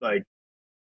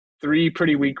 3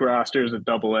 pretty weak rosters at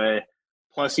AA.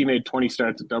 Plus, he made 20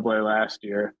 starts at AA last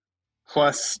year.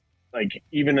 Plus,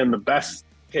 even in the best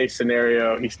case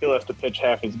scenario, he still has to pitch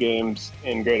half his games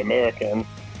in Great American,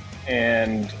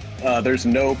 and there's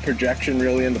no projection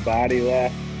really in the body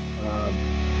left.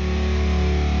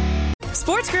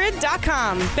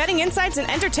 SportsGrid.com. Betting insights and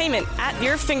entertainment at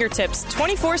your fingertips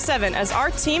 24/7 as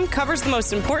our team covers the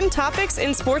most important topics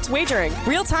in sports wagering.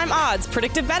 Real-time odds,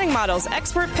 predictive betting models,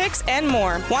 expert picks, and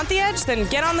more. Want the edge? Then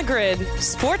get on the grid.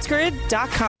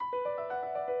 SportsGrid.com.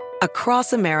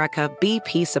 Across America,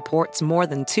 BP supports more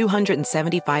than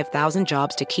 275,000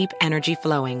 jobs to keep energy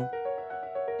flowing.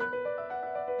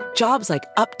 Jobs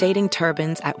like updating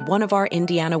turbines at one of our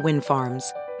Indiana wind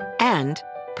farms and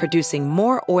producing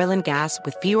more oil and gas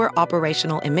with fewer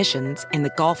operational emissions in the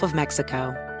Gulf of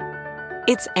Mexico.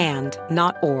 It's and,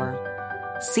 not or.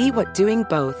 See what doing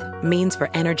both means for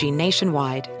energy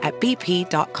nationwide at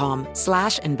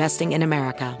bp.com/investing in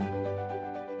America.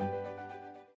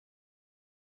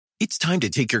 It's time to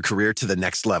take your career to the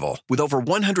next level. With over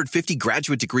 150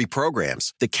 graduate degree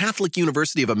programs, the Catholic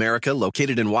University of America,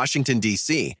 located in Washington,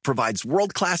 D.C., provides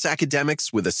world-class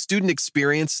academics with a student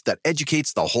experience that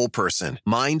educates the whole person,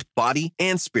 mind, body,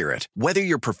 and spirit. Whether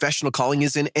your professional calling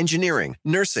is in engineering,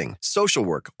 nursing, social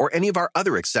work, or any of our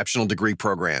other exceptional degree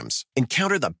programs,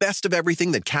 encounter the best of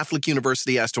everything that Catholic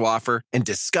University has to offer and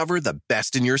discover the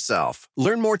best in yourself.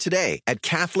 Learn more today at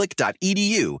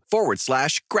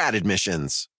catholic.edu/grad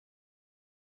admissions.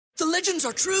 The legends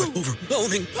are true.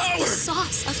 Overwhelming power! The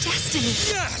sauce of destiny.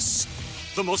 Yes!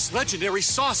 The most legendary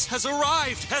sauce has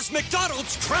arrived as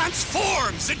McDonald's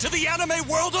transforms into the anime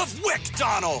world of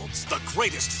WickDonald's. The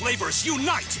greatest flavors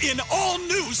unite in all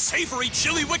new savory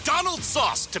chili McDonald's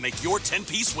sauce to make your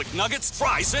 10-piece Wick Nuggets,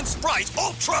 fries, and Sprite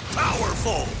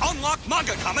ultra-powerful. Unlock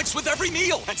manga comics with every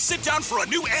meal and sit down for a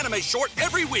new anime short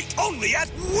every week only at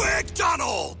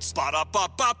WickDonald's.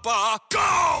 Ba-da-ba-ba-ba,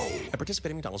 go! At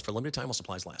participating McDonald's for a limited time while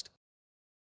supplies last.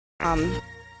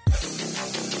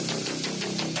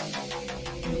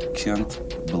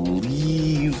 Can't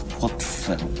believe what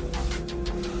fell.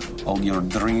 All your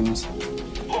dreams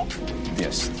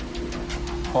just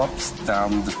pops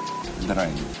down the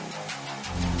drain.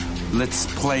 Let's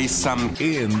play some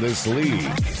in this league.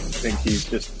 I think he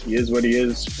is what he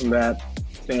is from that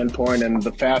standpoint, and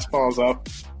the fastball's up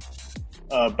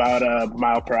about a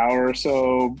mile per hour or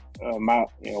so,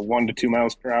 1 to 2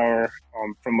 miles per hour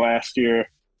from last year,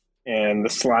 and the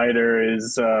slider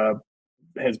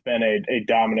has been a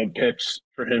dominant pitch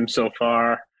for him so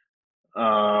far.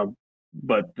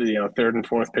 But the third and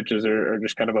fourth pitches are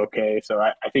just kind of okay. So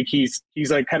I think he's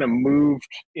like kind of moved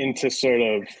into sort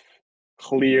of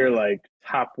clear like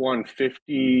top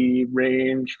 150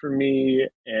 range for me,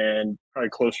 and probably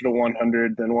closer to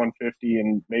 100 than 150,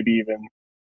 and maybe even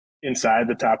inside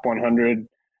the top 100,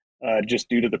 just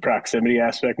due to the proximity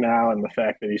aspect now and the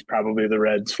fact that he's probably the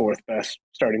Reds' fourth best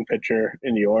starting pitcher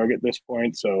in the org at this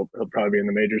point. So he'll probably be in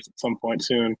the majors at some point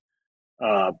soon.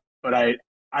 But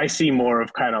I see more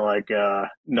of kind of like a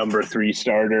number 3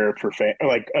 starter for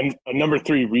like a number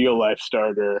 3 real life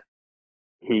starter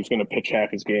who's going to pitch half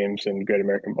his games in Great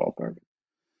American Ballpark.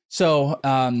 So,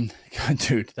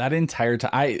 dude, that entire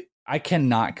time, I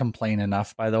cannot complain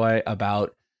enough, by the way,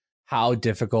 about how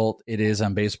difficult it is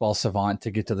on Baseball Savant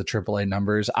to get to the AAA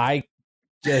numbers. I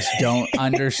just don't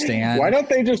understand. Why don't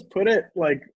they just put it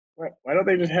like? Why don't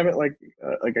they just have it like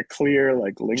a clear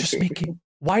like link? Just make it.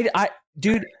 Why? I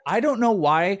don't know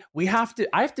why I have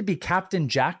to be Captain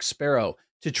Jack Sparrow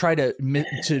to try to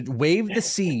wave the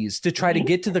seas to try to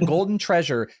get to the golden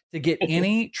treasure to get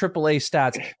any AAA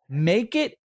stats. Make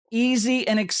it easy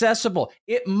and accessible.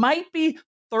 It might be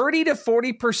 30 to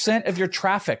 40% of your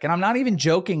traffic. And I'm not even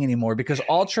joking anymore because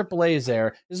all AAA is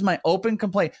there. This is my open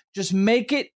complaint. Just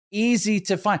make it easy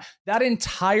to find. That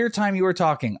entire time you were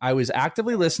talking, I was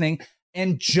actively listening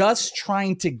and just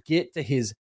trying to get to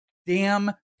his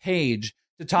damn page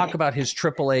to talk about his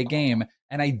AAA game.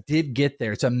 And I did get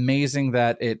there. It's amazing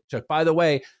that it took. By the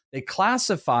way, they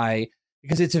classify,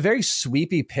 because it's a very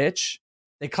sweepy pitch,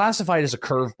 they classified as a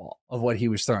curveball of what he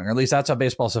was throwing, or at least that's how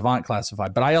Baseball Savant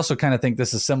classified. But I also kind of think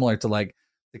this is similar to like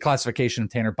the classification of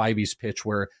Tanner Bybee's pitch,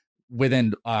 where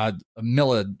within a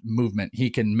millid movement, he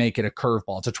can make it a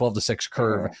curveball. It's a 12-6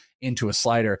 curve into a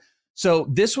slider. So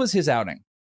this was his outing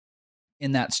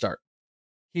in that start.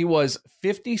 He was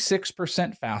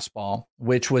 56% fastball,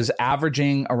 which was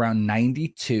averaging around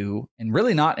 92, and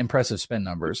really not impressive spin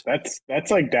numbers.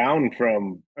 That's like down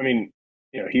from, I mean,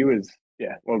 he was,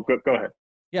 yeah, well, go ahead.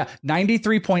 Yeah,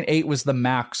 93.8 was the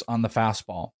max on the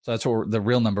fastball. So that's what the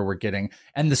real number we're getting.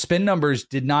 And the spin numbers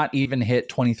did not even hit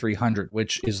 2,300,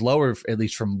 which is lower, at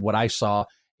least from what I saw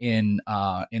in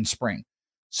spring.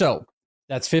 So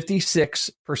that's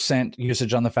 56%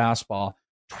 usage on the fastball,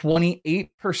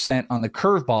 28% on the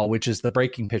curveball, which is the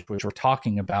breaking pitch, which we're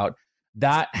talking about.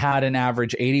 That had an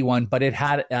average 81, but it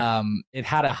had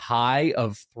a high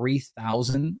of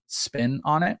 3,000 spin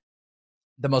on it.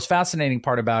 The most fascinating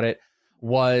part about it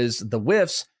was the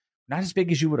whiffs, not as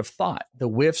big as you would have thought. The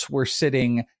whiffs were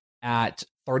sitting at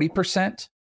 30%.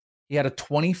 He had a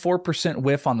 24%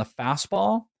 whiff on the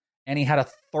fastball, and he had a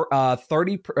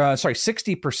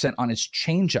 60% on his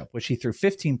changeup, which he threw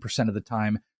 15% of the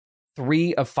time.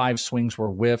 3 of 5 swings were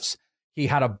whiffs. He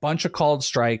had a bunch of called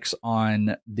strikes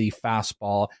on the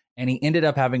fastball, and he ended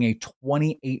up having a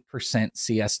 28%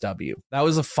 CSW. That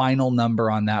was the final number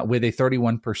on that, with a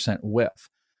 31% whiff.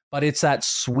 But it's that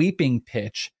sweeping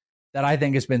pitch that I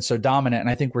think has been so dominant. And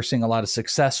I think we're seeing a lot of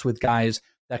success with guys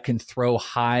that can throw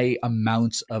high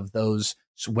amounts of those,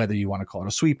 whether you want to call it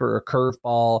a sweeper or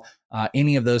curveball,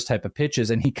 any of those type of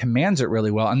pitches. And he commands it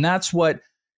really well. And that's what,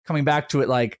 coming back to it,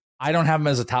 like, I don't have him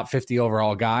as a top 50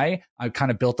 overall guy. I've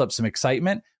kind of built up some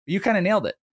excitement, but you kind of nailed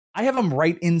it. I have him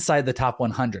right inside the top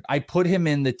 100. I put him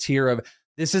in the tier of,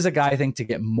 this is a guy I think to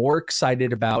get more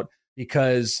excited about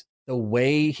because the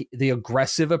way the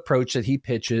aggressive approach that he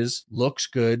pitches looks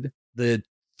good. The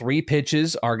 3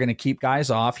 pitches are going to keep guys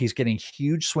off. He's getting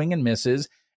huge swing and misses,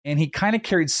 and he kind of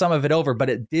carried some of it over, but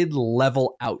it did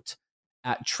level out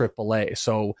at AAA.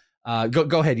 So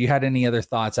go ahead. You had any other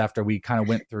thoughts after we kind of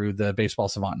went through the Baseball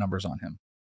Savant numbers on him?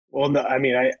 Well, no, I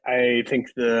mean, I think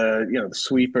the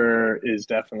sweeper is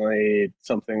definitely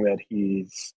something that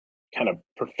he's kind of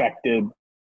perfected,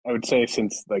 I would say,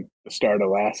 since like the start of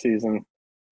last season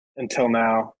until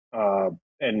now.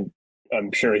 And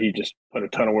I'm sure he just put a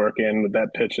ton of work in with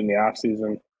that pitch in the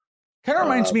offseason. Kind of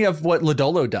reminds me of what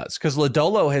Lodolo does, because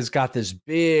Lodolo has got this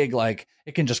big, like,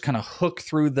 it can just kind of hook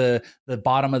through the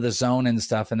bottom of the zone and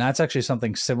stuff. And that's actually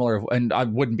something similar. And I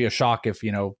wouldn't be a shock if,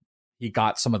 he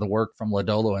got some of the work from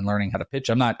Lodolo and learning how to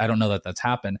pitch. I don't know that that's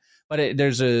happened, but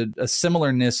there's a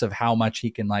similarness of how much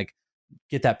he can like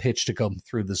get that pitch to go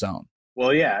through the zone.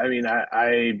 Well, yeah, I mean,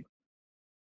 I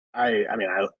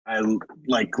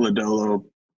like Lodolo,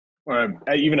 or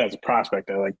even as a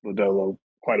prospect, I like Lodolo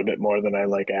quite a bit more than I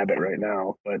like Abbott right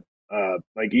now. But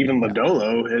like even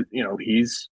Lodolo,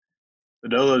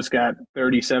 Lodolo's got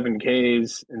 37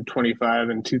 Ks in 25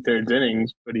 and 2/3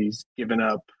 innings, but he's given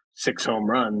up 6 home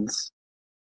runs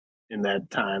in that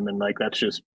time, and like that's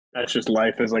just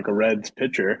life as like a Reds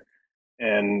pitcher.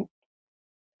 And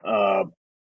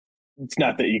it's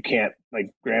not that you can't, like,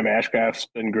 Graham Ashcraft's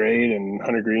been great and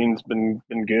Hunter Green's been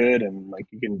good, and like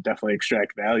you can definitely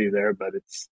extract value there, but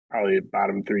it's probably a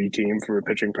bottom 3 team for a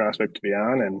pitching prospect to be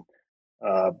on. And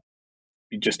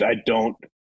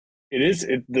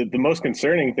the most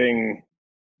concerning thing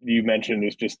you mentioned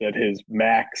is just that his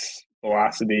max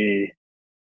velocity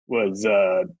was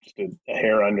just a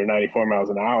hair under 94 miles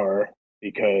an hour,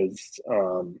 because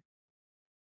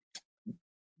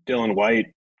Dylan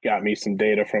White got me some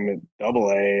data from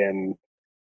AA, and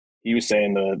he was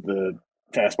saying the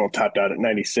fastball topped out at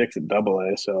 96 at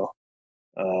AA. So,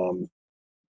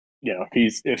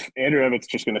 if Andrew Abbott's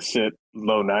just going to sit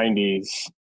low 90s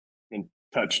and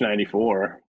touch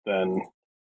 94, then,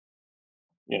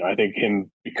 I think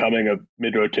him becoming a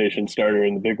mid-rotation starter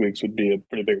in the big leagues would be a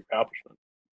pretty big accomplishment.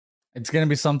 It's going to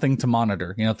be something to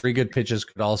monitor. 3 good pitches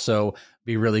could also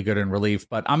be really good in relief,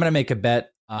 but I'm going to make a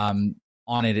bet on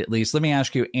it at least. Let me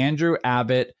ask you, Andrew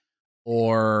Abbott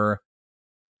or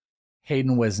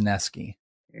Hayden Wesneski?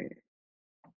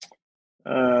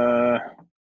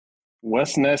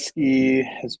 Wesneski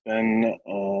has been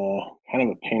kind of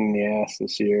a pain in the ass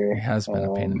this year. He has been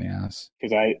a pain in the ass.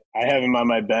 Because I have him on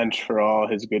my bench for all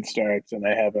his good starts, and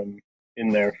I have him in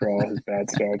there for all his bad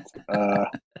starts.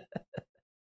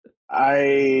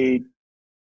 I'm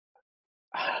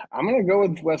going to go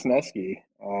with Wesneski.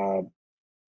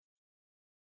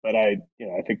 But I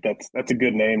think that's a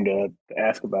good name to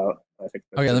ask about. I think.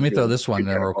 Okay, let me throw this one in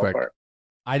real quick.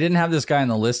 I didn't have this guy on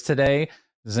the list today. I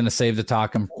was going to save the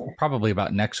talk probably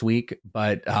about next week,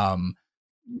 but you and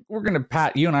I are going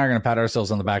to pat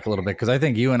ourselves on the back a little bit, because I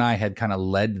think you and I had kind of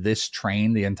led this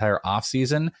train the entire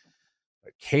offseason.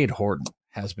 But Cade Horton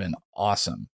has been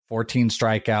awesome. 14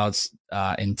 strikeouts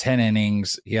in 10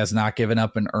 innings. He has not give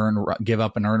up an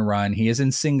earned run. He is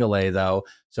in single A though,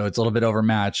 so it's a little bit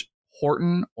overmatched.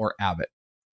 Horton or Abbott?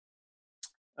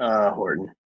 Horton.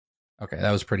 Okay,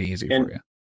 that was pretty easy for you.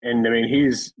 And I mean,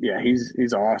 he's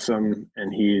awesome,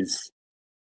 and he's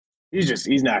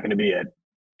not going to be at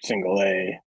single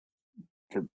A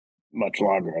for much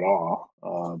longer at all.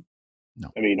 No,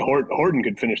 I mean, Horton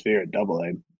could finish the year at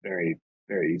AA very,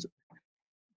 very easily.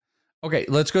 Okay,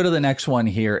 let's go to the next one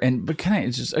here. But can I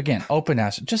just, again, open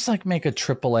ask, just like make a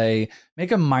AAA,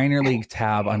 make a minor league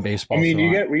tab on Baseball. I mean,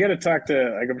 we got to talk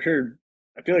to, like, I'm sure,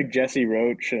 I feel like Jesse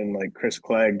Roach and like Chris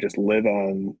Clegg just live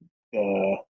on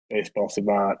the Baseball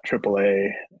Savant AAA.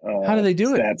 How do they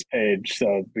do stats page?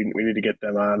 So we need to get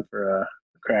them on for a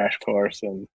crash course.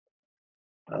 And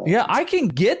yeah, I can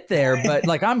get there, but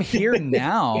like I'm here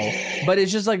now, but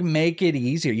it's just like make it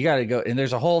easier. You got to go, and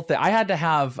there's a whole thing. I had to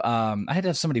have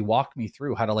somebody walk me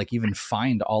through how to like even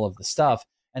find all of the stuff,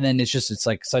 and then it's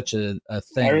like such a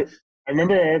thing. I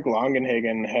remember Eric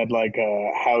Longenhagen had like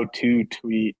a how-to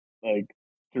tweet like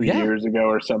 3 years ago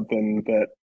or something that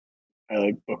I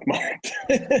like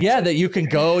bookmarked. Yeah, that you can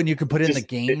go and you can put in the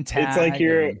game tag.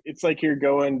 It's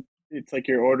like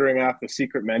you're ordering off the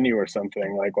secret menu or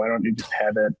something. Like, why don't you just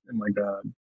have it in like a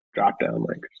drop down?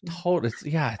 Like,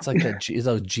 it's like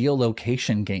those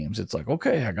geolocation games. It's like,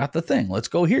 okay, I got the thing. Let's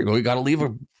go here. We got to leave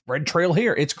a red trail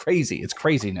here. It's crazy. It's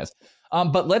craziness.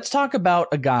 But let's talk about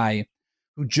a guy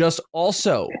who just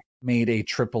also made a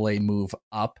AAA move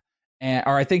up.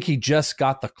 Or I think he just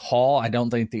got the call. I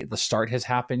don't think the start has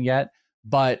happened yet.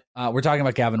 But we're talking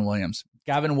about Gavin Williams.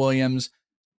 Gavin Williams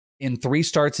in 3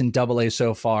 starts in AA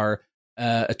so far,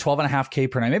 a 12.5K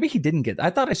per night. Maybe he didn't get.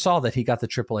 I thought I saw that he got the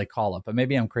AAA call up, but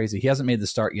maybe I'm crazy. He hasn't made the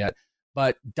start yet.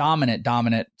 But dominant,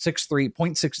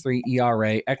 0.63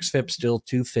 ERA, xFIP still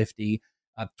 250,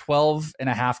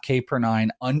 12.5K per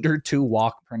 9, under 2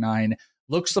 walk per 9.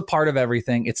 Looks the part of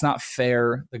everything. It's not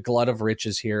fair. The glut of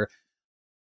riches here.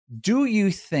 Do you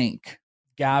think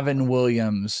Gavin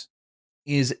Williams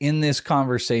is in this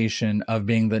conversation of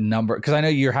being the number? Because I know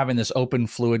you're having this open,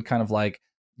 fluid kind of like,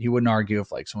 you wouldn't argue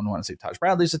if like someone wants to say Taj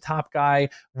Bradley's the top guy.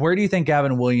 Where do you think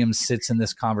Gavin Williams sits in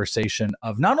this conversation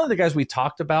of not only the guys we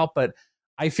talked about, but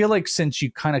I feel like since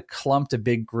you kind of clumped a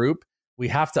big group, we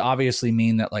have to obviously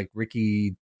mean that like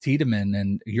Ricky Tiedemann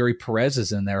and Yuri Perez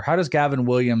is in there. How does Gavin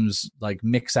Williams like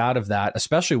mix out of that,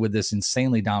 especially with this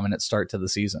insanely dominant start to the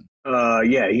season?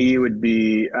 Yeah, he would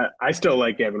be. I still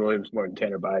like Gavin Williams more than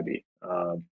Tanner Bybee.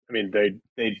 I mean,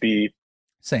 they'd be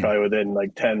probably within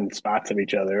like 10 spots of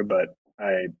each other, but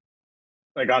I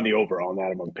like on the overall,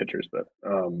 not among pitchers. But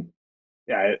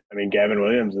yeah, I mean, Gavin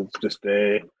Williams, it's just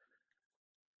it's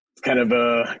kind of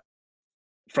a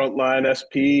frontline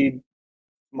SP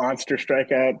monster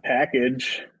strikeout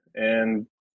package, and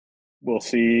we'll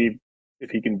see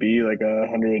if he can be like a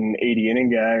 180 inning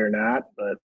guy or not.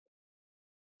 But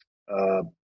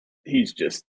he's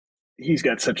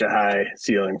got such a high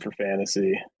ceiling for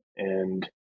fantasy, and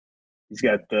he's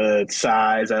got the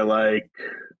size I like.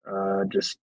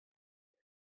 Just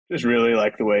really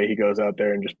like the way he goes out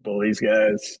there and just bullies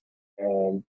guys.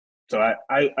 So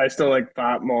I still like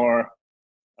Font more.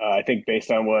 I think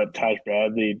based on what Taj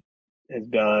Bradley has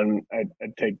done,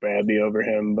 I'd take Bradley over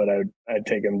him, but I'd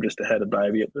take him just ahead of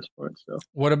Bybee at this point. So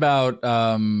what about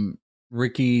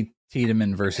Ricky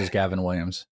Tiedemann versus Gavin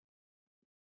Williams?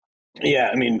 Yeah,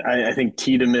 I mean, I think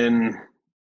Tiedemann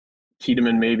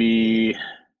maybe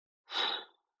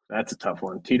that's a tough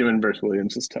one. Tiedemann versus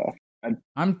Williams is tough.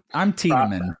 I'm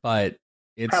Tiedemann, but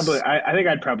it's probably I think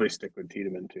I'd probably stick with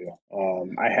Tiedemann too.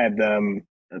 I had them.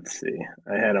 Let's see.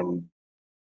 I had them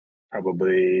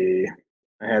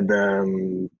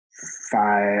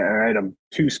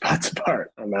 2 spots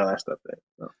apart on my last update.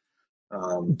 So,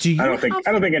 I don't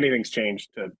think anything's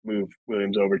changed to move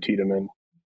Williams over Tiedemann,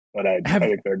 but I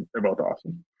think they're both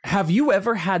awesome. Have you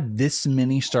ever had this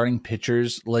many starting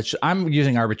pitchers? I'm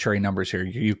using arbitrary numbers here.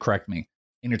 You correct me.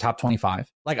 In your top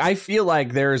 25, like I feel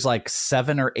like there's like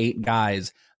 7 or 8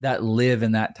 guys that live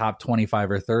in that top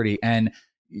 25 or 30, and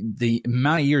the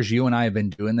amount of years you and I have been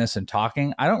doing this and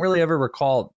talking, I don't really ever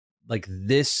recall like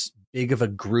this big of a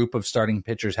group of starting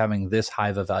pitchers having this high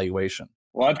of evaluation.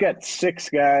 Well, I've got 6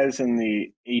 guys in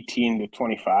the 18 to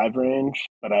 25 range,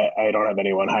 but I don't have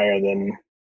anyone higher than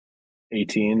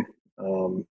 18.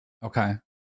 Okay.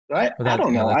 I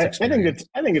don't know. I think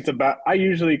it's about. I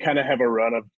usually kind of have a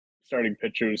run of starting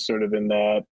pitchers sort of in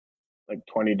that like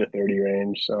 20 to 30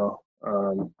 range. So,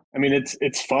 I mean,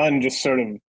 it's fun just sort of,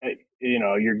 you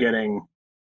know,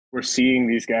 we're seeing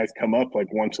these guys come up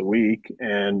like once a week,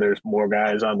 and there's more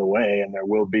guys on the way, and there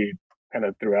will be kind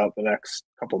of throughout the next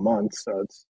couple months. So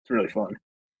it's really fun.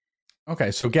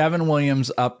 Okay. So Gavin Williams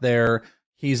up there,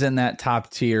 he's in that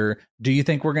top tier. Do you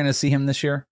think we're going to see him this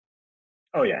year?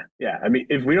 Oh yeah. Yeah. I mean,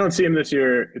 if we don't see him this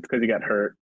year, it's because he got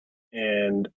hurt.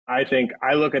 And I think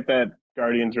I look at that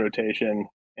Guardians rotation,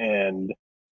 and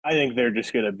I think they're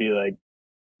just going to be like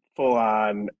full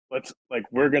on.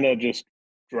 We're going to just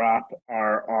drop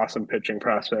our awesome pitching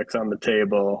prospects on the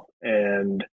table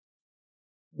and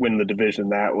win the division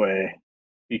that way,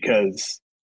 because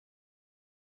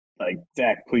like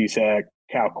Zach Plesac,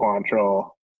 Cal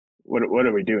Quantrill, what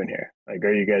are we doing here? Like,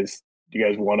 do you guys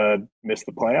want to miss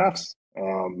the playoffs?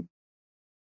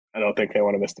 I don't think they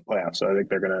want to miss the playoffs, so I think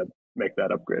they're going to make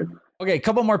that upgrade. Okay, a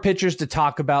couple more pitchers to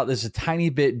talk about. This is a tiny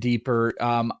bit deeper.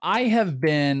 I have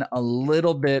been a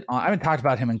little bit, I haven't talked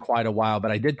about him in quite a while, but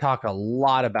I did talk a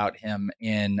lot about him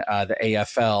in the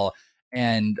AFL.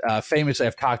 And famously,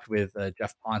 I've talked with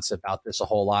Jeff Ponce about this a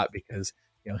whole lot because,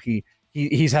 you know,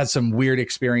 he's had some weird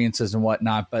experiences and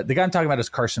whatnot. But the guy I'm talking about is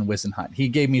Carson Whisenhunt. He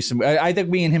gave me some, I think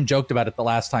me and him joked about it the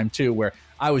last time too, where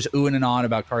I was oohing and on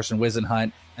about Carson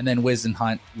Whisenhunt, and then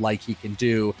Whisenhunt, like he can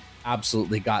do,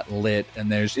 absolutely got lit.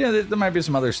 And there's, you know, there might be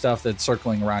some other stuff that's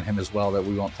circling around him as well that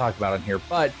we won't talk about on here.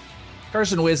 But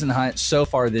Carson Whisenhunt so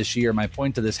far this year, my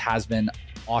point to this has been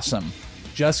awesome.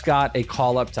 Just got a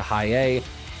call up to high A.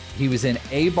 He was in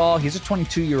A ball. He's a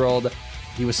 22-year-old.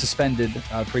 He was suspended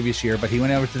previous year, but he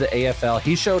went over to the AFL.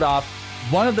 He showed off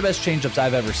one of the best changeups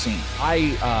I've ever seen.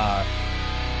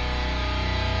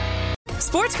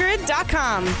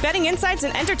 SportsGrid.com. Betting insights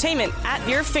and entertainment at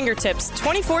your fingertips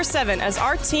 24/7 as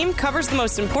our team covers the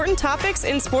most important topics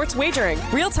in sports wagering.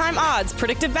 Real-time odds,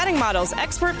 predictive betting models,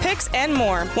 expert picks, and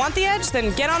more. Want the edge?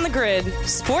 Then get on the grid.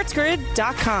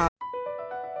 SportsGrid.com.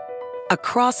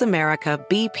 Across America,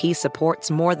 BP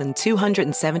supports more than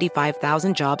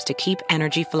 275,000 jobs to keep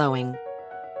energy flowing.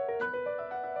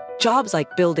 Jobs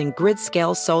like building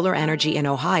grid-scale solar energy in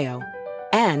Ohio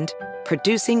and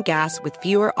producing gas with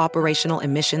fewer operational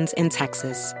emissions in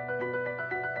Texas.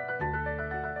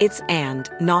 It's and,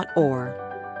 not or.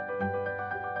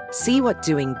 See what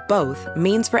doing both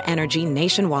means for energy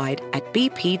nationwide at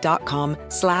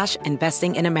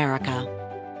bp.com/investing in America.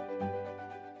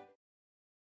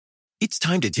 It's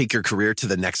time to take your career to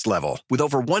the next level. With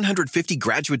over 150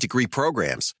 graduate degree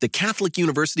programs, the Catholic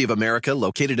University of America,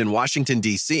 located in Washington,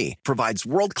 D.C., provides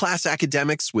world-class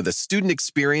academics with a student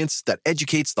experience that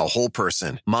educates the whole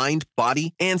person, mind,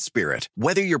 body, and spirit.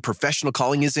 Whether your professional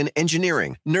calling is in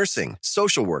engineering, nursing,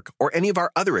 social work, or any of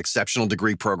our other exceptional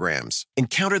degree programs,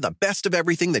 encounter the best of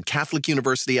everything that Catholic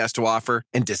University has to offer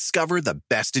and discover the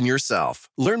best in yourself.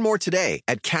 Learn more today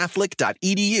at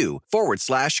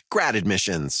catholic.edu/grad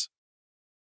admissions.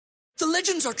 The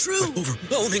legends are true.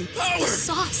 Overwhelming power! The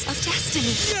sauce of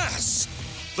destiny. Yes!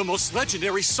 The most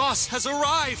legendary sauce has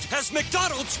arrived as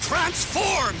McDonald's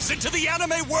transforms into the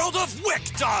anime world of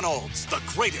WickDonald's. The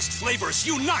greatest flavors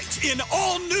unite in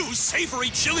all new savory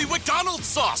chili McDonald's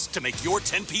sauce to make your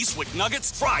 10-piece Wick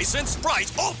Nuggets, fries, and Sprite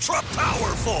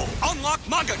ultra-powerful. Unlock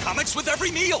manga comics with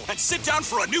every meal and sit down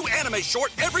for a new anime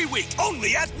short every week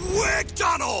only at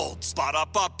WickDonald's.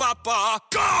 Ba-da-ba-ba-ba,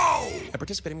 go! At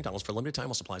participating McDonald's for a limited time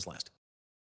while supplies last.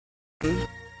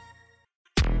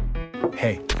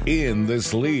 Hey, in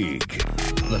this league.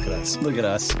 Look at us. Look at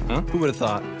us. Huh? Who would have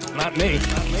thought? Not me.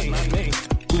 Not me. Not me.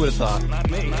 Who would have thought?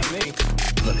 Not me. Not me.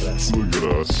 Look at us. Look at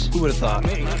us. Who would have thought?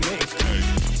 Not me. Not me.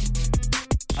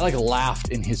 I laughed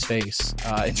in his face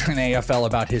during the AFL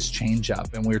about his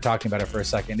changeup, and we were talking about it for a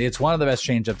second. It's one of the best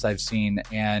changeups I've seen,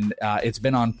 and it's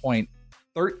been on point.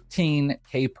 13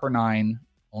 K per 9,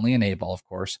 only an A ball, of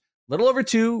course. Little over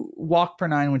 2 walk per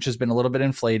 9, which has been a little bit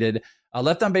inflated.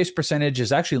 Left on base percentage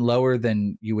is actually lower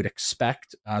than you would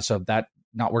expect. So that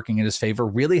not working in his favor.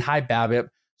 Really high BABIP.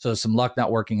 So some luck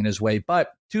not working in his way.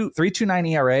 But 3.29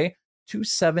 ERA,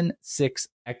 2.76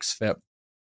 xFIP.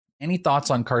 Any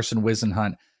thoughts on Carson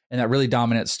Whisenhunt and that really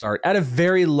dominant start at a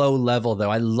very low level,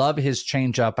 though? I love his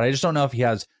changeup, but I just don't know if he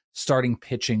has starting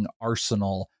pitching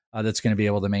arsenal that's going to be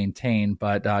able to maintain.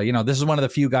 But, this is one of the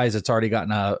few guys that's already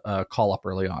gotten a call up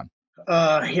early on.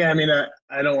 Yeah, I mean,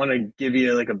 I don't want to give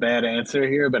you like a bad answer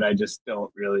here, but I just don't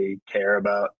really care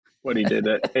about what he did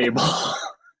at A-ball.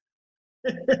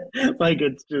 Like,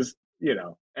 it's just,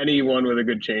 anyone with a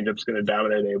good changeup is going to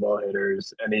dominate A-ball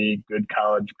hitters. Any good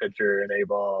college pitcher in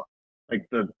A-ball, like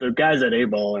the guys at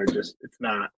A-ball are just, it's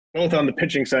not, both on the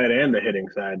pitching side and the hitting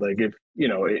side. Like, if,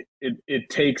 it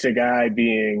takes a guy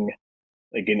being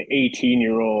like an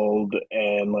 18-year-old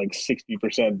and like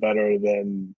 60% better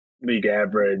than league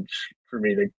average for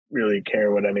me to really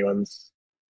care what anyone's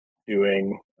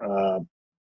doing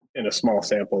in a small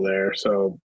sample there.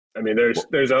 So, I mean,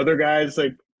 there's other guys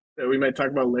like that we might talk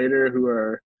about later who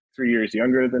are 3 years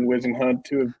younger than Whisenhunt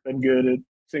who have been good at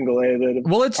single A.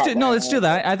 Let's do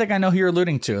that. I think I know who you're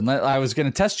alluding to, and I was going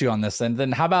to test you on this. And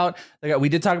then how about, we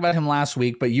did talk about him last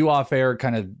week, but you off air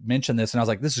kind of mentioned this, and I was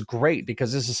like, this is great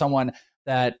because this is someone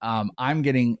that I'm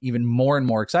getting even more and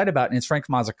more excited about, and it's Frank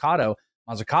Mazzucato.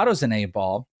 Mazzucato's an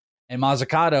A-ball, and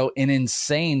Mazzucato, an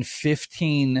insane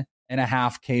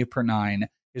 15.5 K per 9.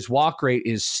 His walk rate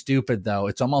is stupid, though.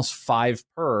 It's almost 5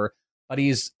 per, but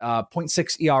he's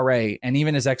 0.6 ERA, and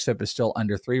even his xFIP is still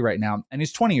under 3 right now, and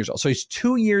he's 20 years old. So he's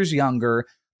 2 years younger.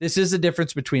 This is the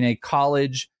difference between a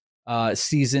college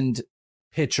seasoned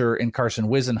pitcher in Carson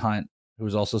Whisenhunt, who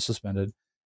was also suspended,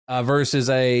 versus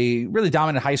a really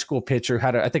dominant high school pitcher who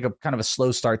had, I think, a kind of a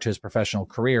slow start to his professional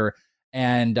career.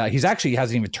 And he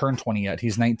hasn't even turned 20 yet.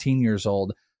 He's 19 years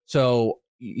old. So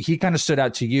he kind of stood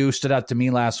out to you, stood out to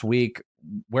me last week.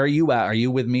 Where are you at? Are you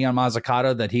with me on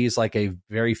Mazzucato that he's like a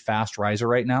very fast riser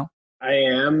right now? I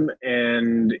am.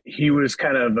 And he was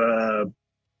kind of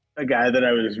a guy that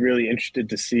I was really interested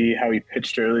to see how he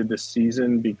pitched early this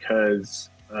season because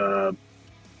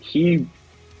he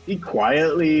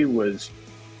quietly was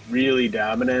really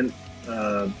dominant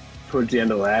towards the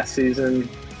end of last season.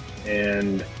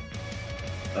 And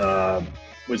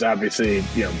was obviously,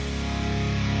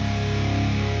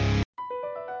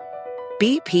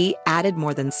 BP added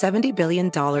more than $70 billion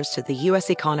to the U.S.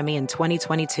 economy in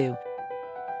 2022.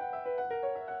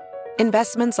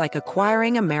 Investments like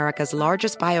acquiring America's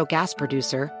largest biogas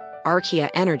producer, Archaea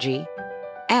Energy,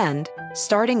 and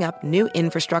starting up new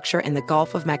infrastructure in the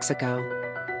Gulf of Mexico.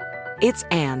 It's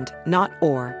and, not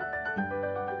or.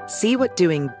 See what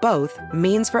doing both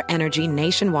means for energy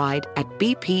nationwide at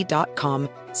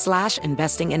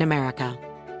bp.com/investing in America.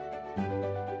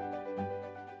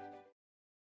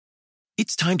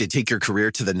 It's time to take your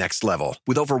career to the next level.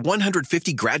 With over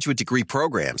 150 graduate degree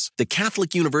programs, the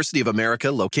Catholic University of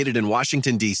America, located in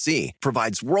Washington, D.C.,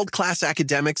 provides world-class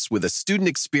academics with a student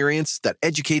experience that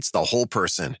educates the whole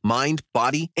person, mind,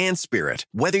 body, and spirit.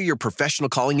 Whether your professional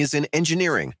calling is in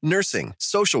engineering, nursing,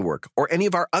 social work, or any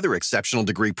of our other exceptional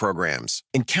degree programs,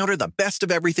 encounter the best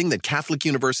of everything that Catholic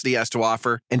University has to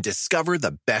offer and discover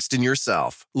the best in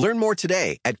yourself. Learn more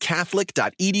today at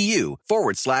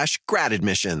catholic.edu/grad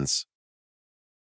admissions.